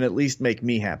matches and at least make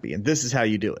me happy. And this is how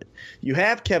you do it. You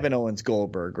have Kevin Owens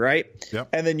Goldberg, right? Yep.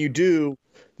 And then you do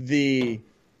the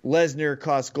Lesnar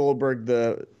costs Goldberg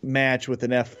the match with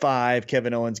an F5.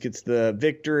 Kevin Owens gets the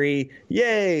victory.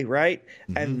 Yay, right?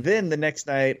 Mm-hmm. And then the next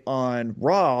night on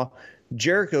Raw,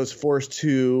 Jericho's forced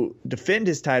to defend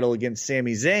his title against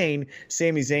Sami Zayn.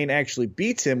 Sami Zayn actually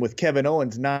beats him with Kevin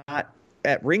Owens not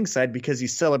at ringside because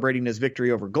he's celebrating his victory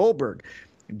over Goldberg.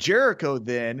 Jericho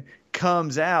then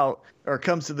comes to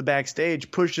the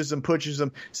backstage, pushes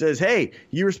him, says, "Hey,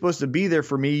 you were supposed to be there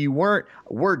for me. You weren't.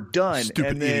 We're done."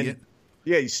 Stupid idiot.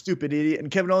 Yeah, you stupid idiot. And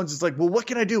Kevin Owens is like, "Well, what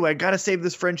can I do? I got to save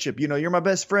this friendship. You're my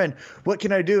best friend. What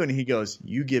can I do?" And he goes,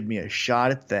 "You give me a shot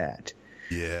at that."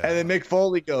 Yeah. And then Mick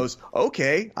Foley goes,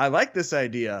 "Okay, I like this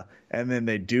idea." And then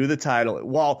they do the title.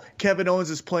 While Kevin Owens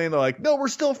is playing, they're like, "No, we're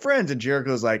still friends." And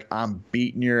Jericho's like, "I'm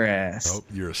beating your ass." Oh,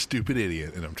 you're a stupid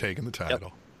idiot, and I'm taking the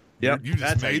title. Yep. You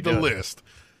just made the list.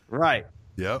 Right.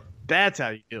 Yep. That's how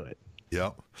you do it. Yep.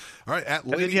 All right.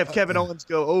 And then you have Kevin Owens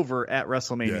go over at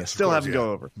WrestleMania. Yes, Still have him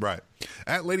go over. Right.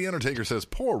 At Lady Undertaker says,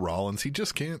 "Poor Rollins. He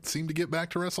just can't seem to get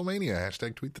back to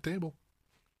WrestleMania." # tweet the table.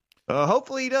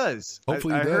 Hopefully he does.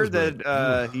 Hopefully I he does, heard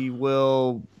that he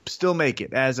will still make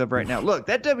it as of right now. Look,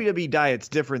 that WWE diet's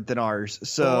different than ours,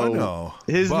 so I know,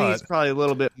 his knee's probably a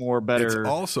little bit more better. It's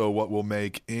also what will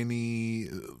make any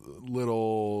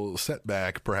little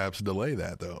setback perhaps delay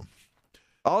that, though.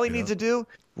 All he needs to do,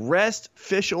 rest,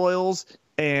 fish oils,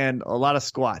 and a lot of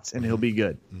squats, and he'll be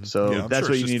good. So that's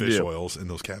what you need to do. Fish oils in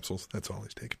those capsules. That's all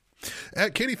he's taking.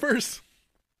 At Katie First.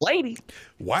 Lady.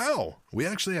 Wow. We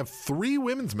actually have 3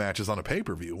 women's matches on a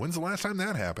pay-per-view. When's the last time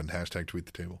that happened? # tweet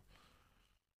the table.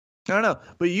 I don't know,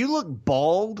 but you look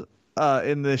bald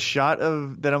in the shot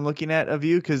that I'm looking at of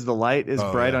you because the light is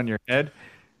bright on your head.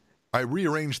 I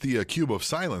rearranged the cube of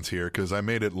silence here because I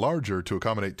made it larger to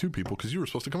accommodate 2 people because you were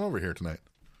supposed to come over here tonight.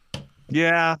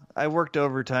 Yeah, I worked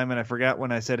overtime and I forgot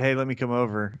when I said, "Hey, let me come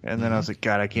over." And then I was like,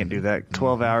 "God, I can't do that."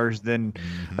 12 hours, then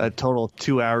a total of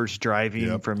 2 hours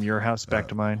driving from your house back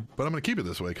to mine. But I'm going to keep it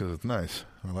this way because it's nice.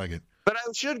 I like it. But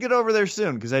I should get over there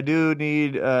soon because I do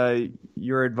need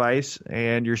your advice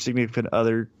and your significant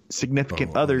other's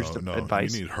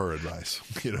advice. You need her advice.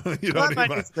 You don't need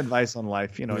mine. Advice on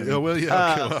life. I don't know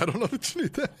that you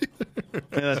need that either.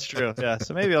 Yeah, that's true. Yeah,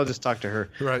 so maybe I'll just talk to her.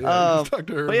 Right. Yeah, talk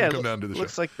to her and come down to the show.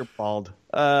 Looks like you're bald.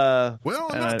 Well,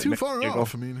 not too far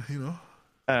off. I mean,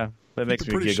 that makes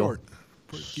me pretty giggle. Short.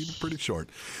 Keep it pretty short.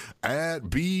 At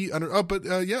B under. Oh, but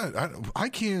I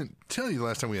can't tell you the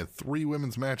last time we had 3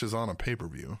 women's matches on a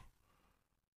pay-per-view.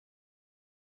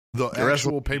 The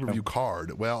actual pay-per-view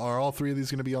card. Well, are all 3 of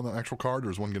these going to be on the actual card, or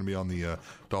is one going to be on the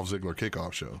Dolph Ziggler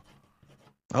kickoff show?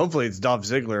 Hopefully, it's Dolph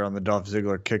Ziggler on the Dolph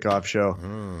Ziggler kickoff show.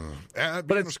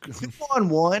 But it's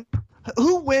 2-on-1.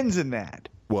 Who wins in that?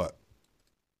 What?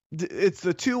 It's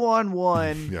the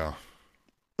 2-on-1. Yeah.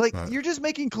 You're just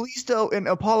making Kalisto and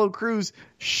Apollo Crews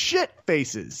shit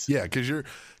faces. Yeah, because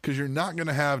you're not going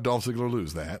to have Dolph Ziggler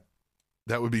lose that.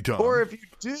 That would be dumb. Or if you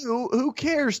do, who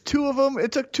cares? 2 of them.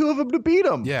 It took 2 of them to beat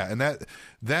him. Yeah, and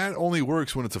that only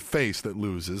works when it's a face that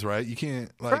loses, right? You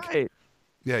can't right.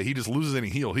 Yeah, he just loses any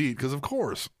heel heat because of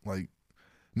course,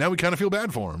 now we kind of feel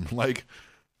bad for him.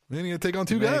 Then you got to take on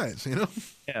 2 guys,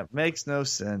 Yeah, it makes no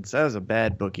sense. That was a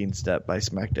bad booking step by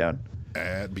SmackDown.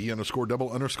 At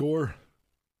B_double_.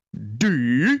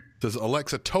 D says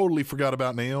Alexa totally forgot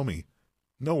about Naomi.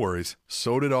 No worries.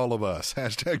 So did all of us.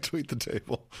 Hashtag tweet the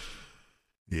table.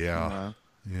 Yeah.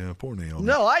 Yeah, poor Naomi.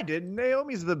 No, I didn't.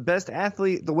 Naomi's the best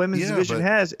athlete the women's division but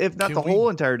has, if not the whole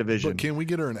entire division. But can we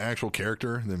get her an actual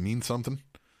character that means something?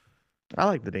 I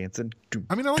like the dancing.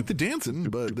 I mean, I like the dancing,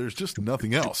 but there's just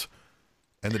nothing else.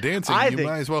 And the dancing,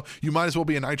 you might as well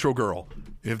be a Nitro girl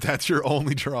if that's your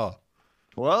only draw.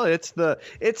 Well, it's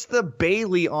the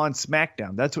Bailey on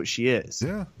SmackDown. That's what she is.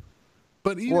 Yeah.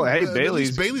 But even,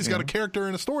 Bailey's got a character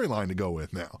and a storyline to go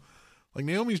with now. Like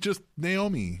Naomi's just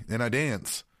Naomi, and I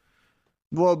dance.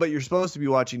 Well, but you're supposed to be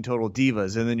watching Total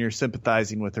Divas, and then you're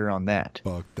sympathizing with her on that.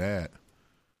 Fuck that.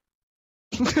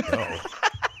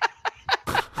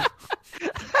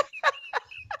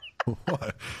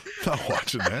 What? Not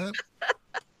watching that.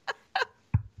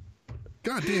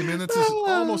 God damn, man, that's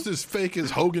almost as fake as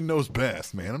Hogan Knows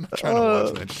Best, man. I'm not trying to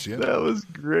watch that shit. That was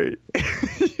great.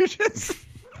 You just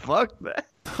fuck that.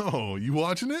 Oh, you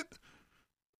watching it?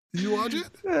 You watch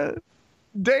it?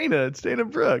 Dana, it's Dana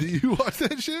Brooks. Do you watch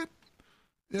that shit?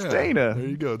 Yeah, it's Dana. There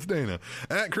you go. It's Dana.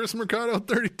 At Chris Mercado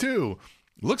 32.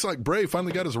 Looks like Bray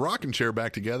finally got his rocking chair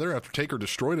back together after Taker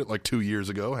destroyed it like 2 years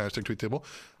ago. Hashtag tweet table.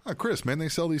 Chris, man, they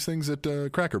sell these things at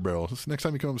Cracker Barrel. Next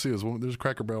time you come and see us, there's a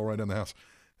Cracker Barrel right down the house.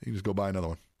 You can just go buy another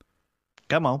one.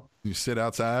 Come on. You sit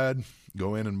outside,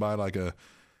 go in and buy like a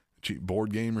cheap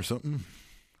board game or something.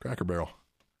 Cracker Barrel.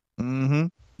 Mm-hmm.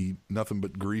 Eat nothing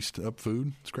but greased up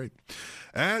food. It's great.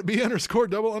 At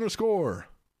B_double_.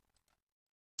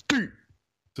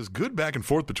 Says good back and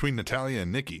forth between Natalia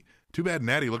and Nikki. Too bad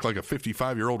Natty looked like a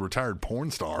 55-year-old retired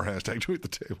porn star. Hashtag tweet the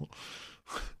table.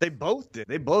 They both did.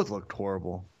 They both looked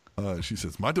horrible. She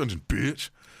says, my dungeon, bitch.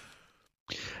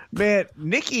 Man,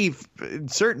 Nikki, in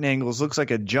certain angles, looks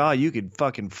like a jaw you could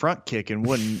fucking front kick and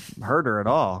wouldn't hurt her at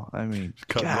all. I mean,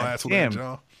 cut glass with that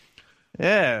jaw.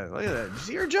 Yeah, look at that. Did you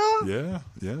see her jaw?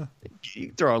 Yeah.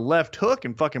 You throw a left hook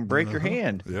and fucking break your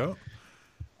hand. Yeah.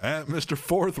 At Mr.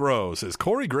 Fourth Row says,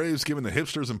 Corey Graves giving the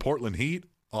hipsters in Portland heat.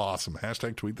 Awesome.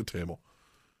 Hashtag tweet the table.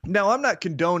 Now, I'm not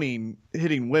condoning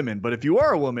hitting women, but if you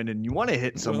are a woman and you want to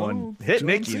hit someone, hit John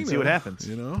Nikki Cena, and see what happens.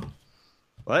 You know?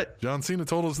 What? John Cena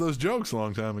told us those jokes a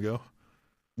long time ago.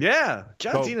 Yeah.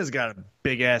 John Cena's got a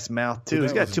big-ass mouth, too.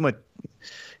 He's got too much.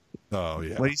 Oh,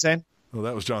 yeah. What are you saying? Well,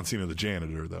 that was John Cena, the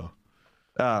janitor, though.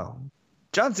 Oh.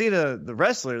 John Cena, the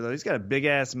wrestler, though, he's got a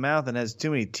big-ass mouth and has too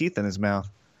many teeth in his mouth.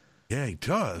 Yeah, he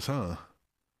does, huh?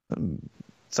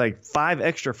 It's like 5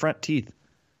 extra front teeth.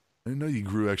 I didn't know you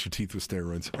grew extra teeth with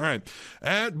steroids. All right.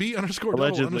 At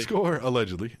B_double_.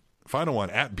 Allegedly. Final one.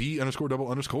 At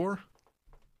B_double_.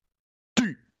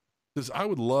 Says, I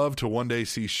would love to one day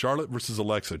see Charlotte versus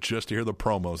Alexa just to hear the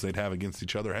promos they'd have against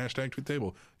each other. Hashtag tweet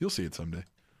table. You'll see it someday.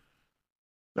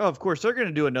 Oh, of course. They're going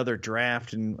to do another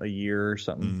draft in a year or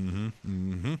something.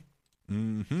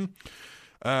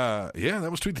 Yeah,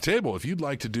 that was Tweet the Table. If you'd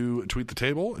like to do Tweet the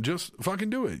Table, just fucking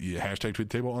do it. You hashtag Tweet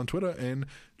the Table on Twitter and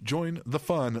join the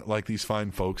fun like these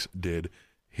fine folks did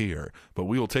here. But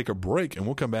we will take a break and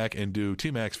we'll come back and do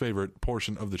T-Mac's favorite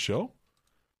portion of the show,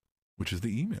 which is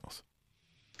the emails.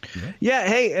 Yeah,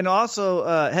 hey, and also,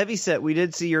 Heavyset, we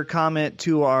did see your comment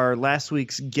to our last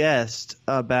week's guest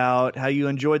about how you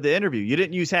enjoyed the interview. You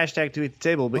didn't use hashtag tweet the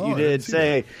table, but you did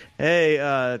say,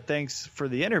 hey, thanks for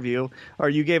the interview. Or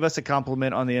you gave us a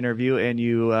compliment on the interview, and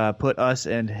you put us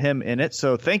and him in it.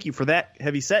 So thank you for that,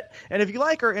 Heavyset. And if you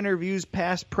like our interviews,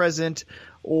 past, present,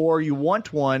 or you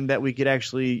want one that we could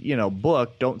actually,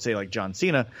 book, don't say like John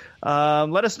Cena,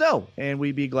 let us know, and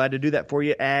we'd be glad to do that for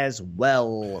you as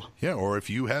well. Yeah, or if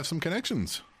you have some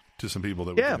connections to some people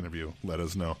that we can interview, let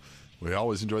us know. We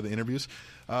always enjoy the interviews.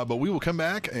 But we will come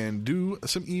back and do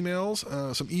some emails,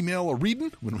 some email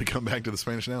reading when we come back to the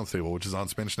Spanish Announce Table, which is on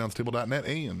SpanishAnnounceTable.net.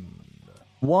 And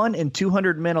 1 in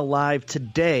 200 men alive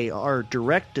today are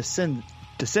direct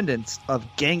descendants of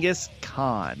Genghis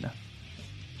Khan.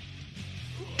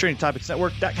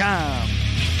 TrainingTopicsNetwork.com.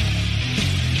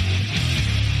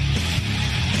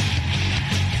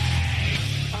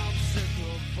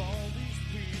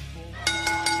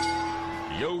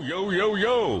 Yo, yo, yo,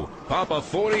 yo. Pop a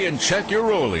 40 and check your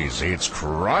rollies. It's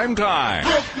crime time.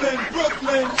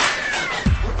 Brooklyn.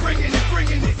 We're bringing the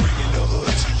hood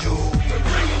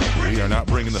to you. We are not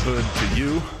bringing the hood to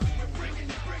you.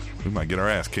 We might get our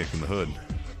ass kicked in the hood.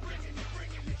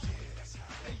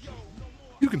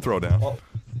 You can throw down.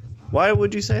 Why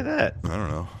would you say that? I don't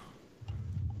know.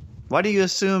 Why do you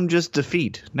assume just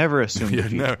defeat? Never assume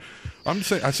defeat. No. I'm just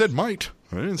saying. I said might.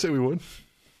 I didn't say we would.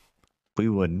 We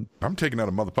wouldn't. I'm taking out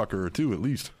a motherfucker or two at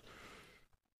least.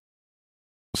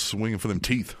 Swinging for them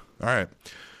teeth. All right.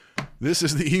 This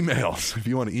is the emails. If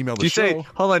you want to email the show.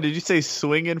 Hold on. Did you say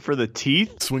swinging for the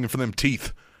teeth? Swinging for them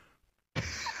teeth.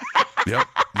 Yep.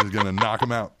 He's going to knock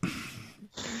him out.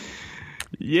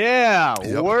 Yeah.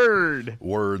 Yep. Word.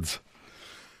 Words.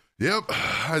 Yep.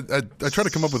 I try to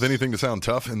come up with anything to sound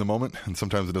tough in the moment, and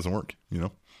sometimes it doesn't work, you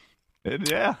know?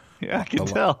 Yeah. I can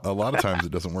tell. A lot of times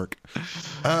it doesn't work.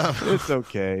 It's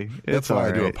okay. That's why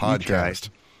I do a right. You tried. podcast.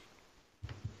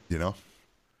 You know?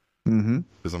 Mm-hmm.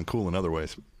 Because I'm cool in other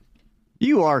ways.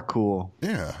 You are cool.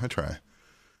 Yeah, I try.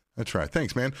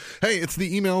 Thanks, man. Hey, it's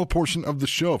the email portion of the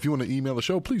show. If you want to email the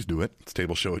show, please do it. It's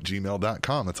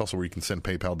tableshow@gmail.com. That's also where you can send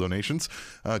PayPal donations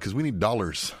because we need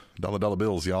dollars. Dollar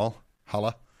bills, y'all.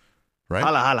 Holla. Right?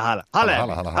 Holla, holla, holla. Holla, Holla, at holla,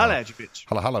 me. holla. Holla at you, bitch.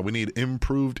 Holla, holla. We need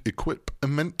improved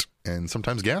equipment and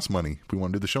sometimes gas money if we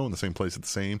want to do the show in the same place at the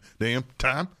same damn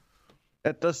time.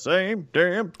 At the same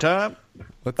damn time.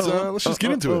 Let's just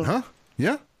get into it, huh?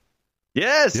 Yeah?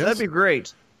 Yes, that'd be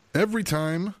great. Every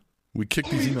time we kick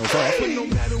these emails off.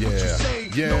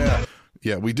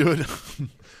 Yeah, we do it.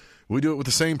 We do it with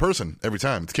the same person every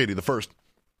time. It's Katie the First.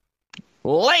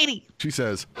 Lady. She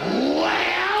says,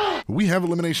 we have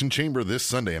Elimination Chamber this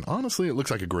Sunday, and honestly, it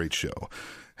looks like a great show.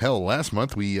 Hell, last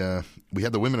month we had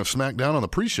the women of SmackDown on the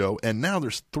pre-show, and now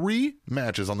there's 3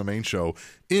 matches on the main show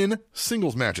in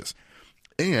singles matches.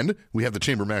 And we have the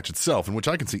chamber match itself, in which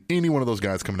I can see any one of those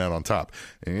guys coming out on top.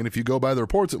 And if you go by the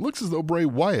reports, it looks as though Bray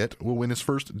Wyatt will win his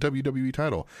first WWE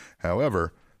title.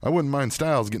 However, I wouldn't mind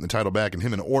Styles getting the title back and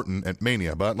him and Orton at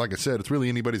Mania. But like I said, it's really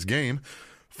anybody's game.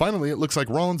 Finally, it looks like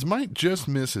Rollins might just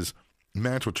miss his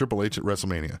match with Triple H at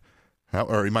WrestleMania.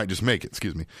 Or he might just make it,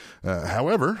 excuse me.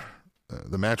 However,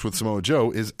 the match with Samoa Joe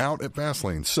is out at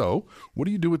Fastlane. So, what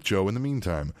do you do with Joe in the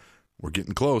meantime? We're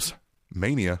getting close.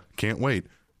 Mania, can't wait.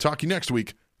 Talk to you next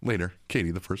week. Later, Katie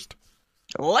the First.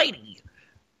 Lady.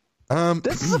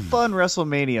 This is a fun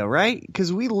WrestleMania, right?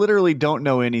 Because we literally don't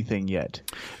know anything yet.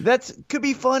 Could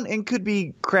be fun and could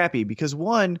be crappy because,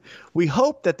 one, we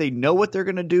hope that they know what they're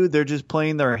going to do. They're just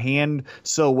playing their hand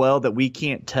so well that we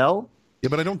can't tell. Yeah,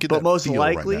 but I don't get But that most feel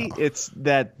likely, right now. it's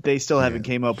that they still haven't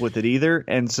came up with it either,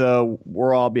 and so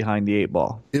we're all behind the 8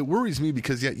 ball. It worries me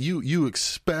because you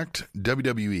expect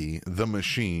WWE, the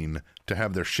machine, to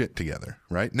have their shit together,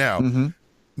 right? Now,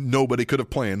 nobody could have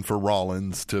planned for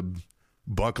Rollins to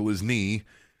buckle his knee,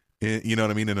 you know what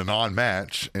I mean, in a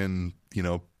non-match and,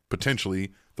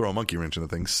 potentially throw a monkey wrench in the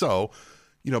thing. So,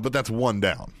 but that's one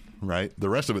down, right? The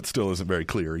rest of it still isn't very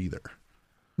clear either.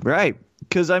 Right.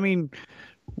 Because,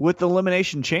 with the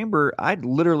Elimination Chamber, I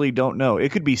literally don't know.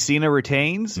 It could be Cena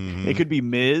retains. It could be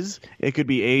Miz. It could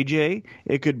be AJ.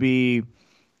 It could be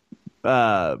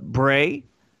Bray.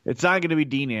 It's not going to be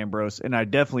Dean Ambrose, and I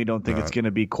definitely don't think it's going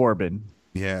to be Corbin.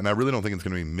 Yeah, and I really don't think it's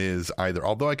going to be Miz either,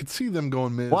 although I could see them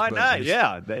going Miz. Why not?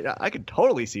 Yeah, I could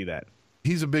totally see that.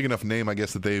 He's a big enough name, I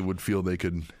guess, that they would feel they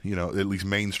could, at least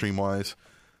mainstream-wise.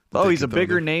 Oh, he's a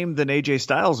bigger name than AJ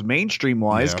Styles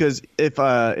mainstream-wise because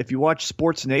if you watch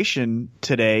Sports Nation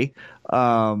today,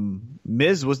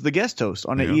 Miz was the guest host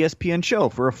on an ESPN show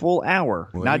for a full hour.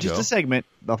 Well, not just a segment,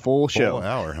 the full show. Full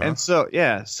hour, huh? And so,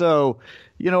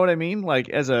 you know what I mean? Like,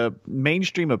 as a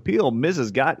mainstream appeal, Miz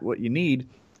has got what you need,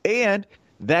 and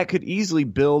that could easily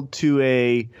build to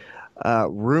a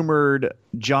rumored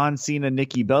John Cena,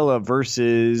 Nikki Bella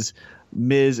versus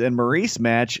Miz and Maurice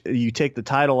match. You take the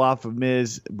title off of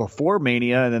Miz before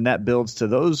Mania, and then that builds to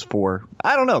those 4.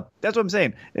 I don't know. That's what I'm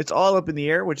saying. It's all up in the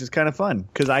air, which is kind of fun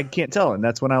because I can't tell, and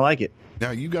that's when I like it.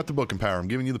 Now, you got the booking power. I'm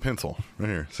giving you the pencil right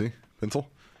here. See? Pencil?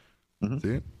 See it? I'm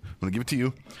going to give it to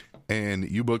you, and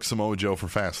you book Samoa Joe for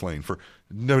Fastlane, for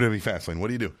WWE Fastlane. What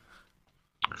do you do?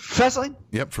 Fastlane?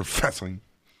 Yep, for Fastlane.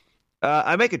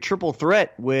 I make a triple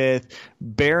threat with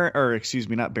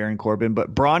not Baron Corbin,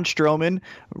 but Braun Strowman,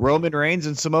 Roman Reigns,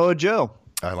 and Samoa Joe.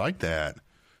 I like that.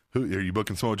 Who are you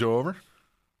booking Samoa Joe over?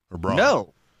 Or Braun?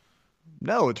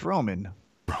 No, it's Roman.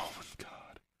 Roman,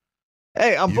 God.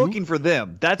 Hey, I'm booking for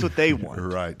them. That's what they want.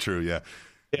 Right, true, yeah.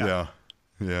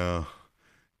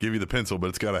 Give you the pencil, but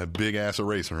it's got a big-ass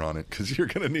eraser on it because you're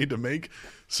going to need to make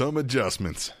some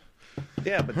adjustments.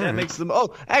 Yeah, but that makes them...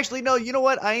 Oh, actually, no, you know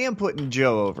what? I am putting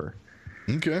Joe over.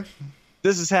 Okay.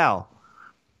 This is how.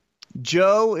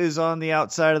 Joe is on the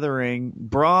outside of the ring.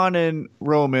 Braun and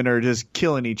Roman are just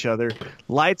killing each other.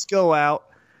 Lights go out.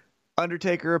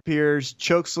 Undertaker appears,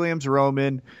 chokeslams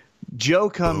Roman.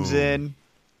 Joe comes in,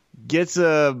 gets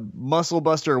a muscle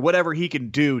buster, or whatever he can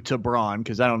do to Braun,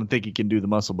 because I don't think he can do the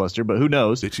muscle buster, but who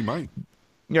knows? Bitch, he might.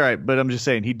 You're right, but I'm just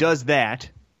saying, he does that,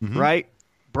 right?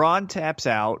 Braun taps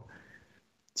out.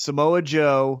 Samoa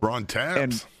Joe. Braun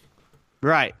taps.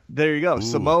 Right, there you go. Ooh.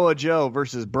 Samoa Joe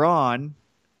versus Braun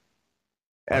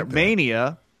at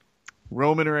Mania.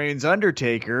 Roman Reigns,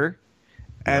 Undertaker.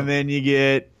 And then you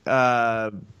get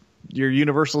your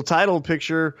Universal title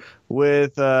picture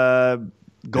with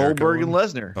Goldberg and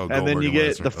Lesnar, Oh, and then Goldberg you and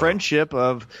get Lesnar. the friendship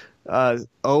of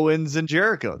Owens and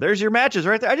Jericho. There's your matches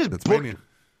right there. I just That's booked Mania.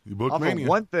 You booked off Mania. of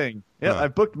one thing. Yeah, Huh. I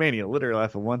booked Mania literally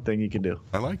off of one thing you can do.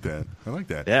 I like that.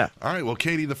 Yeah. All right. Well,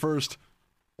 Katie, the first.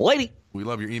 Lady. We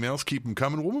love your emails. Keep them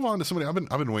coming. We'll move on to somebody.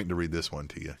 I've been waiting to read this one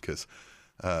to you because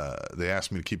they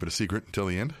asked me to keep it a secret until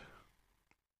the end.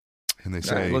 And they All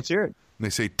say, right, let's hear it. They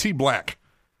say, T Black,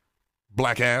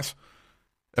 black ass.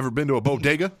 Ever been to a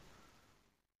bodega?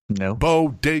 No.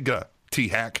 Bodega, T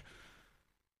hack.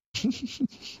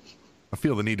 I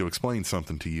feel the need to explain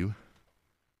something to you.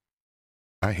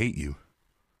 I hate you.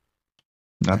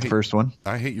 Not the first one.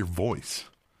 I hate your voice.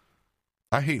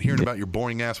 I hate hearing about your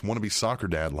boring ass wannabe soccer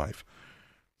dad life.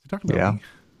 You talking about me?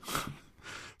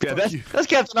 Yeah, you. that's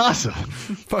Captain Awesome.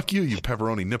 Fuck you, you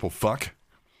pepperoni nipple fuck.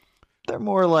 They're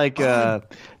more like they're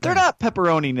not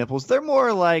pepperoni nipples. They're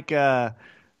more like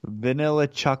vanilla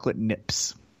chocolate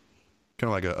nips. Kind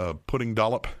of like a pudding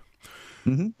dollop.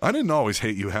 Mm-hmm. I didn't always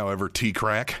hate you, however,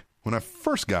 T-Crack. When I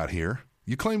first got here,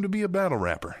 you claimed to be a battle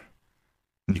rapper.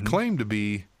 Mm-hmm. You claimed to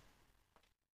be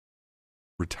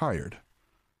retired.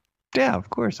 Yeah, of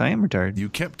course. I am retired. You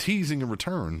kept teasing a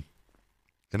return.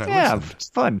 And I Yeah, listened. it's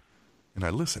fun. And I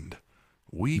listened.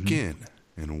 Week in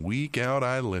and week out,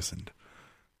 I listened.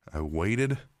 I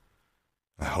waited.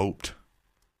 I hoped.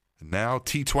 And now,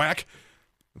 T-Twack,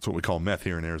 that's what we call meth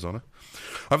here in Arizona,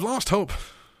 I've lost hope.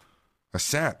 I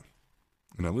sat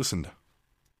and I listened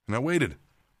and I waited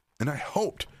and I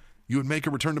hoped you would make a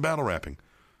return to battle rapping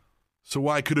so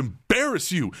I could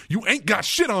embarrass you. You ain't got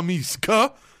shit on me, cuh.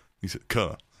 He said,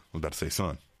 cuh. I was about to say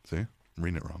son. See? I'm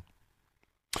reading it wrong.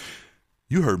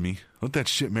 You heard me. Let that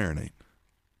shit marinate.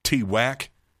 T-Whack.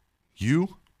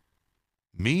 You.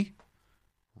 Me.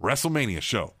 WrestleMania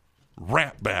show.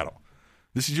 Rap battle.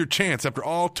 This is your chance after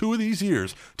all 2 of these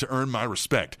years to earn my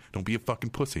respect. Don't be a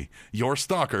fucking pussy. Your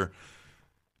stalker.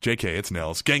 JK, it's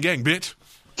Nels. Gang, gang, bitch.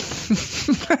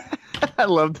 I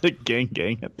love the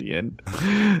gang at the end.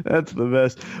 That's the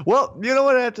best. Well, you know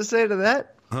what I have to say to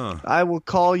that? Huh. I will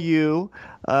call you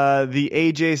the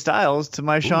AJ Styles to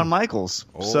my Shawn Michaels.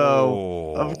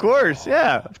 So, of course,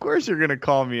 you're going to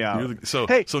call me out. So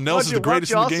hey, Nels is the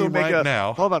greatest in the game right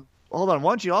now. Hold on.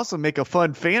 Why don't you also make a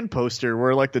fun fan poster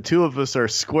where like the two of us are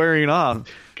squaring off?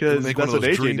 Because Make that's one of what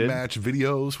those AJ dream did. match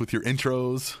videos with your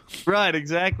intros. Right,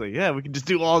 exactly. Yeah, we can just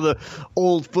do all the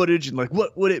old footage and like,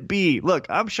 what would it be? Look,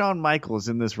 I'm Shawn Michaels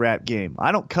in this rap game.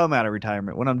 I don't come out of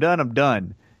retirement. When I'm done, I'm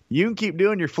done. You can keep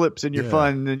doing your flips and your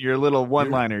fun and your little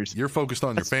one-liners. You're focused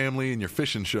on your family and your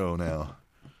fishing show now.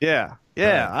 Yeah.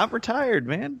 I'm retired,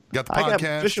 man. Got the I got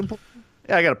podcast? a fishing pole.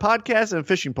 Yeah, I got a podcast and a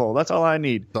fishing pole. That's all I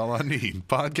need. That's all I need.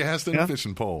 Podcast and a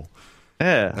fishing pole.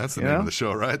 Yeah. That's the name of the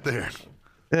show right there.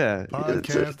 Yeah.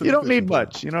 Podcast and You don't a need fishing pole.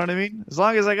 much. You know what I mean? As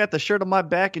long as I got the shirt on my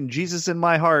back and Jesus in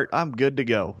my heart, I'm good to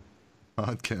go.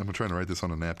 Podcast. I'm trying to write this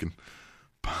on a napkin.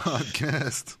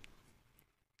 Podcast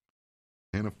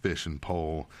and a fishing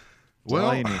pole. That's all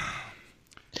Well, you need.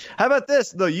 How about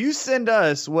this, though? You send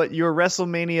us what your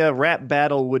WrestleMania rap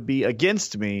battle would be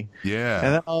against me.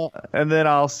 yeah. And then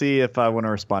I'll see if I want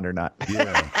to respond or not.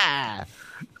 Yeah.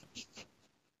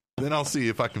 Then I'll see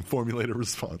if I can formulate a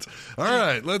response. All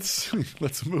right, let's move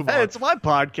Hey, on. it's my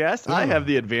podcast. I have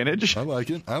the advantage. I like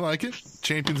it.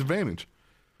 Champion's advantage.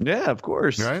 Yeah, of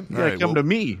course. Right? You All gotta right, come well- to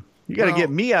me. You gotta get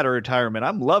me out of retirement.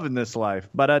 I'm loving this life.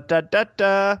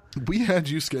 Ba-da-da-da-da. We had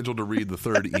you scheduled to read the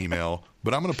third email,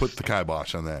 but I'm going to put the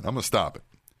kibosh on that. I'm going to stop it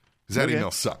because that Okay.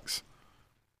 email sucks.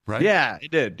 Right? Yeah, it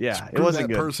did. Yeah, it Screw wasn't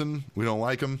that good. person. We don't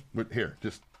like him. But here,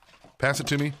 just pass it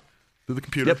to me through the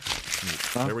computer. Yep.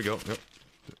 There we go. Yep.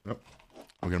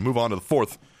 We're going to move on to the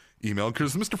fourth email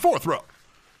because Mr. Fourth Row.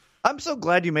 I'm so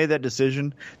glad you made that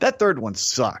decision. That third one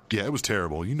sucked. Yeah, it was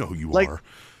terrible. You know who you Like- are.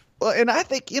 Well, and I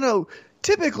think,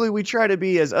 typically we try to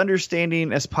be as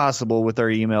understanding as possible with our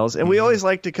emails, and we always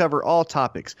like to cover all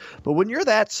topics. But when you're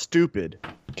that stupid,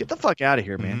 get the fuck out of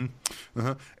here, man.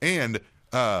 Uh-huh. And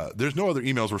there's no other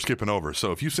emails we're skipping over.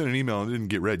 So if you send an email and it didn't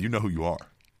get read, you know who you are.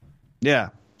 Yeah.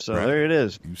 So Right. there it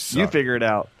is. You You suck. figure it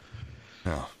out.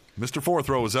 Now, Mr. Fourth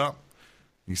Row is up.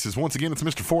 He says, once again, it's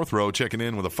Mr. Fourth Row checking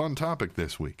in with a fun topic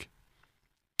this week.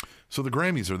 So the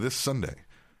Grammys are this Sunday.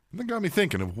 And that got me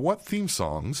thinking of what theme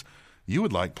songs you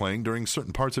would like playing during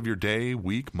certain parts of your day,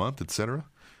 week, month, etc.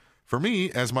 For me,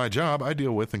 as my job, I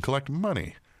deal with and collect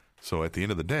money. So at the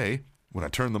end of the day, when I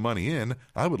turn the money in,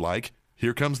 I would like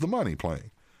Here Comes the Money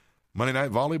playing. Monday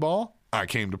Night Volleyball, I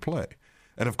came to play.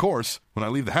 And of course, when I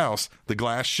leave the house, the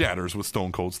glass shatters with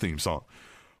Stone Cold's theme song.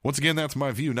 Once again, that's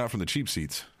my view, not from the cheap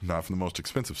seats, not from the most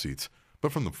expensive seats,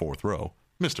 but from the fourth row,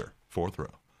 Mr. Fourth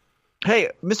Row. Hey,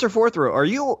 Mr. Fourth Row, are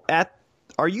you at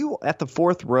the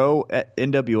fourth row at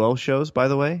NWL shows, by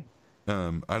the way?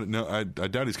 I don't know. I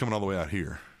doubt he's coming all the way out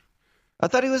here. I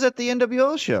thought he was at the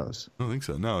NWL shows. I don't think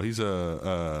so. No, he's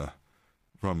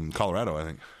from Colorado, I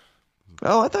think.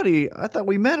 Oh, I thought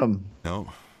we met him. No.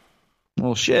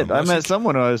 Well, shit. Unless I met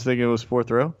someone who I was thinking was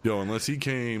fourth row. Yo, unless he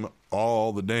came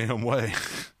all the damn way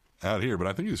out here, but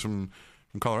I think he's from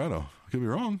Colorado. I could be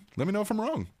wrong. Let me know if I'm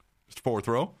wrong. Mr. Fourth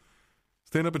Row.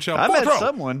 Stand up and shout, I fourth met row!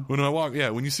 someone. When I walk,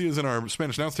 when you see us in our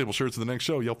Spanish Announce Table shirts at the next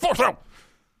show, yell, fourth row!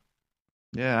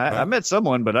 Yeah, I met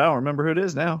someone, but I don't remember who it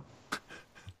is now.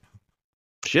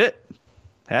 Shit.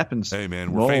 Happens. Hey,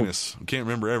 man, we're famous. We can't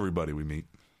remember everybody we meet.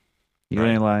 You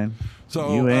ain't lying.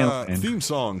 So, You ain't lying. theme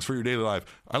songs for your daily life.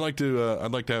 I'd like to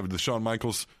have the Shawn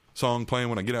Michaels song playing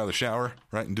when I get out of the shower,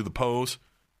 right, and do the pose,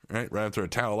 right after I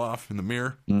towel off in the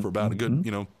mirror for about a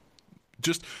good,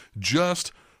 just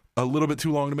a little bit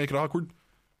too long to make it awkward,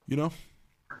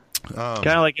 Kind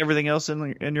of like everything else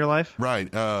in your life.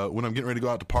 Right. When I'm getting ready to go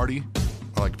out to party,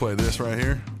 I like to play this right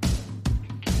here.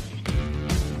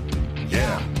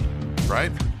 Yeah.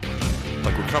 Right.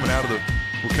 Like we're coming out of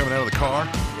the car,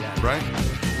 right?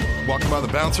 Walking by the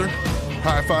bouncer,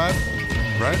 high five,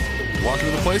 right? Walking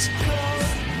to the place.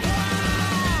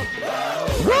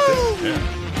 Woo! Yeah.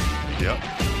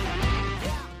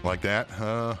 Yep. Like that.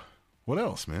 What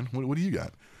else, man? What do you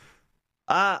got?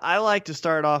 I like to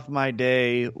start off my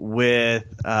day with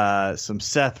some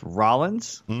Seth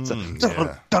Rollins.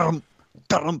 Yeah. I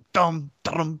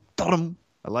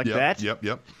like that.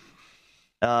 Yep.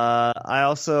 I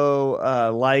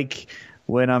also like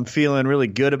when I'm feeling really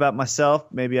good about myself.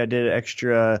 Maybe I did an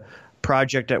extra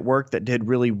project at work that did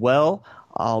really well.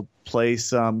 I'll play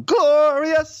some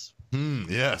Glorious.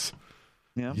 Yes.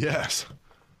 Yeah. Yes.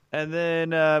 And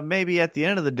then maybe at the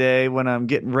end of the day, when I'm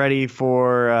getting ready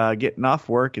for getting off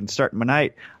work and starting my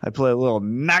night, I play a little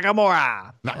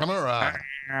Nakamura. Nakamura.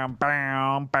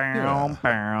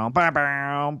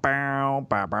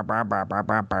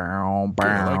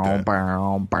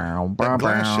 That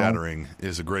glass shattering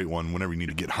is a great one whenever you need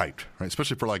to get hyped, right?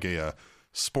 Especially for like a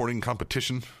sporting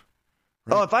competition.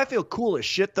 Right? Oh, if I feel cool as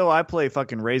shit, though, I play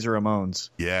fucking Razor Ramones.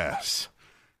 Yes.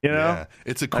 You know? Yeah.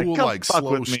 It's a cool, come like, fuck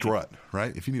slow with me. strut,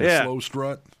 right? If you need a slow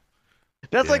strut.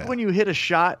 That's like when you hit a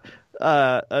shot,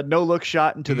 a no-look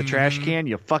shot into the trash can,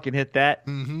 you fucking hit that.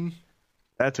 Mm-hmm.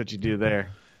 That's what you do there.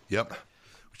 Yep.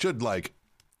 We should, like,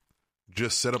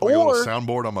 just set up like a little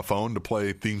soundboard on my phone to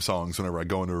play theme songs whenever I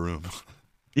go into a room.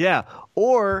 Yeah.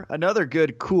 Or another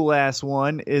good, cool-ass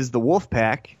one is the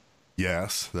Wolfpack.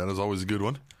 Yes. That is always a good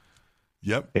one.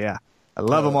 Yep. Yeah. I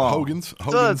love them all. Hogan's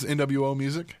NWO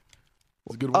music.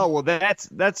 It's a good one. Oh, well,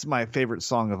 that's my favorite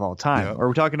song of all time. Yep. Are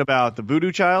we talking about the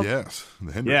Voodoo Child? Yes.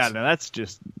 The Hendrix. Yeah, no, that's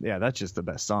just the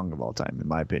best song of all time, in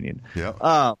my opinion.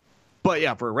 Yeah. But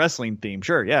yeah, for a wrestling theme,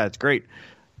 sure. Yeah, it's great.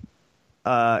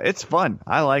 It's fun.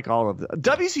 I like all of them.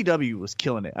 WCW was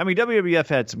killing it. I mean, WWF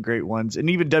had some great ones, and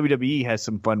even WWE has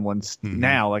some fun ones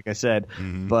now, like I said.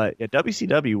 But yeah,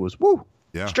 WCW was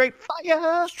straight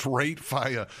fire. Straight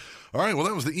fire. All right, well,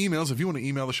 that was the emails. If you want to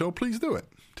email the show, please do it.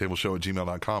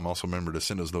 Tableshow@gmail.com. Also remember to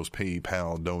send us those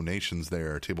PayPal donations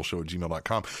there,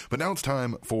 tableshow@gmail.com. But now it's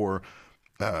time for,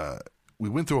 we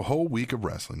went through a whole week of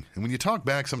wrestling. And when you talk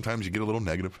back, sometimes you get a little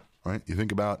negative, right? You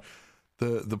think about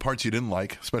the parts you didn't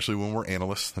like, especially when we're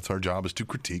analysts. That's our job, is to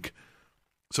critique.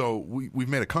 So we've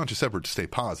made a conscious effort to stay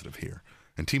positive here.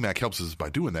 And T-Mac helps us by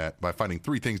doing that, by finding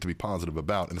 3 things to be positive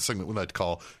about in a segment we like to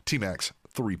call T-Mac's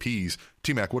 3 Ps.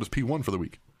 T-Mac, what is P1 for the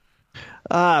week?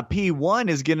 P1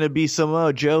 is going to be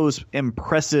Samoa Joe's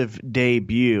impressive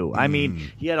debut. I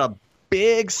mean, he had a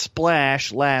big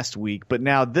splash last week, but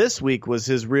now this week was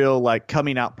his real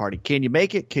coming out party. Can you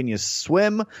make it? Can you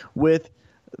swim with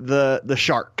the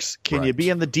sharks? Can you be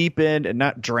in the deep end and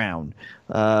not drown?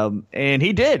 And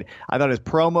he did. I thought his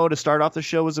promo to start off the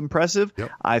show was impressive.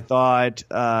 Yep. I thought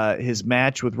his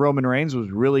match with Roman Reigns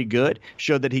was really good.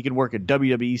 Showed that he can work a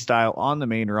WWE style on the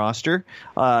main roster.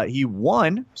 He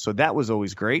won, so that was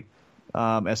always great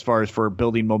as far as for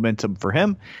building momentum for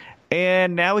him.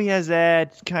 And now he has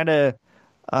that kind of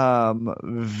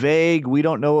vague, we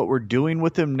don't know what we're doing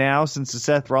with him now since the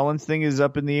Seth Rollins thing is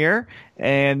up in the air,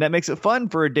 and that makes it fun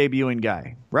for a debuting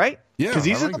guy, right? Yeah, because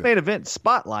he's in the main event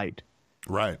spotlight.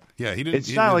 Right. Yeah, he didn't.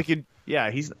 It's not like he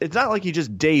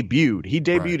just debuted. He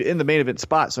debuted in the main event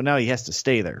spot, so now he has to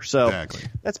stay there. So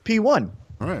that's P1.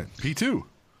 All right, P2.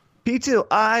 P2.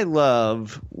 I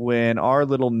love when our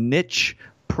little niche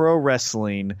pro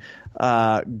wrestling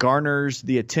garners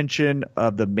the attention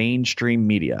of the mainstream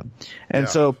media. And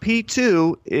so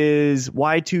P2 is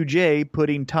Y2J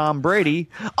putting Tom Brady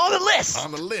on the list.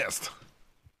 On the list.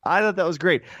 I thought that was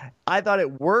great. I thought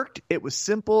it worked. It was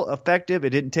simple, effective. It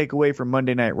didn't take away from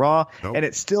Monday Night Raw. Nope. And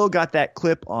it still got that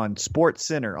clip on Sports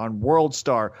Center, on World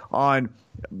Star, on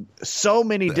so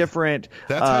many different.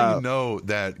 That's how you know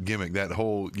that gimmick, that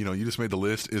whole, you just made the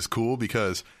list is cool,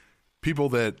 because people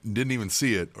that didn't even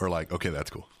see it are like, okay,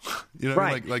 that's cool.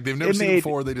 Right. Like they've never seen it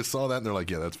before. They just saw that and they're like,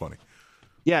 yeah, that's funny.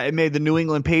 Yeah, it made the New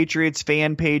England Patriots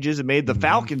fan pages. It made the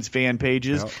Falcons fan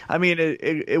pages. Yep. I mean,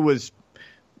 it was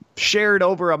shared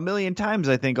over 1 million times,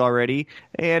 I think, already.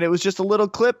 And it was just a little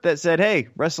clip that said, hey,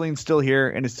 wrestling's still here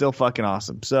and it's still fucking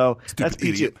awesome. So Stupid that's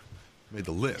idiot. Made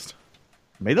the list.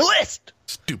 Made the list.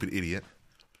 Stupid idiot.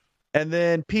 And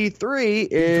then P3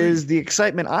 is the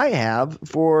excitement I have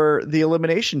for the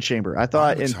Elimination Chamber. I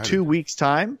thought I'm in excited. 2 weeks'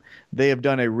 time, they have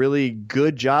done a really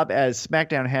good job, as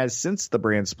SmackDown has since the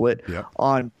brand split, Yep.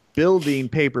 on building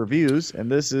pay-per-views. And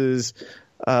this is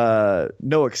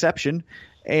no exception.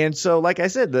 And so, like I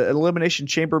said, the Elimination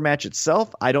Chamber match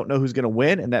itself, I don't know who's going to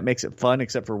win, and that makes it fun,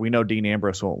 except for we know Dean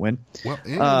Ambrose won't win. Well,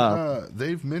 and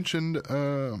they've mentioned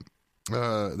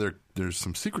there's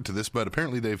some secret to this, but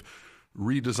apparently they've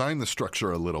redesigned the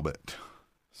structure a little bit.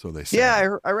 So they say.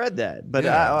 Yeah, I read that, but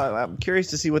Yeah. I'm curious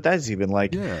to see what that's even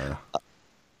like. Yeah.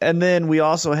 And then we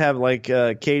also have, like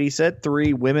Katie said,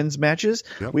 3 women's matches.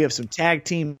 Yep. We have some tag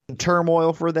team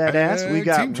turmoil for that ass. We Tag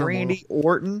got team turmoil. Randy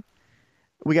Orton.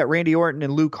 We got Randy Orton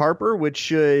and Luke Harper, which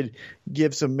should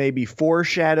give some maybe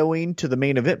foreshadowing to the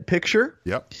main event picture.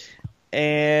 Yep.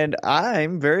 And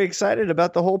I'm very excited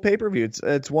about the whole pay-per-view.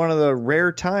 It's one of the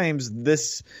rare times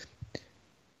this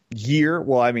year,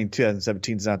 well, I mean,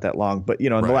 2017 is not that long, but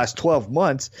in the Right. last 12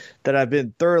 months, that I've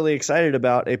been thoroughly excited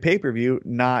about a pay-per-view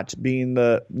not being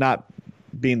the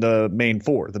main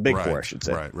four, the big Right. four, I should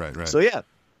say. Right. So yeah,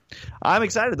 I'm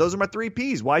excited. Those are my 3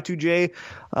 Ps: Y2J,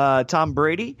 Tom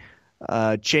Brady,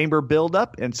 Chamber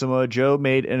build-up, and Samoa Joe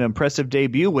made an impressive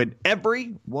debut when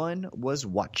everyone was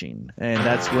watching, and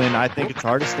that's when I think it's the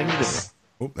hardest thing to do.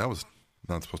 Oh, that was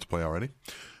not supposed to play already.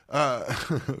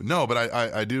 No, but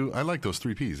I like those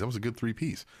 3 Ps. That was a good 3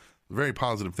 Ps. Very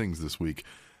positive things this week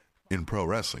in pro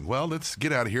wrestling. Well, let's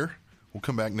get out of here. We'll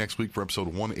come back next week for episode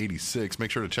 186. Make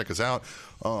sure to check us out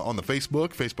on the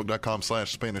Facebook,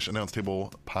 facebook.com/Spanish Announce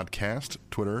Table Podcast,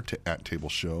 Twitter @Table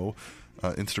Show,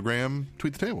 Instagram,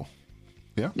 Tweet the Table.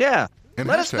 Yeah. And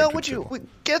Let us hashtag know Tweet what the you Table.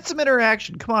 get some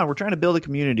interaction. Come on, we're trying to build a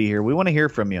community here. We want to hear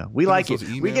from you. We like us it.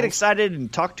 those We get emails. excited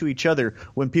and talk to each other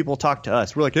when people talk to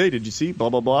us. We're like, hey, did you see blah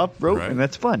blah blah, bro? Right. And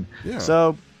that's fun. Yeah.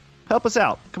 So help us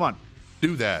out. Come on.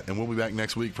 Do that, and we'll be back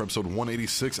next week for episode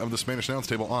 186 of the Spanish Announce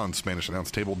Table on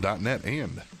SpanishAnnounceTable.net.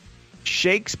 And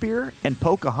Shakespeare and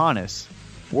Pocahontas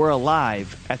were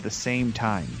alive at the same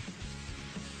time.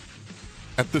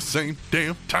 at the same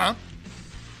damn time.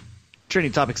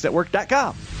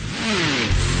 TrinityTopicsNetwork.com.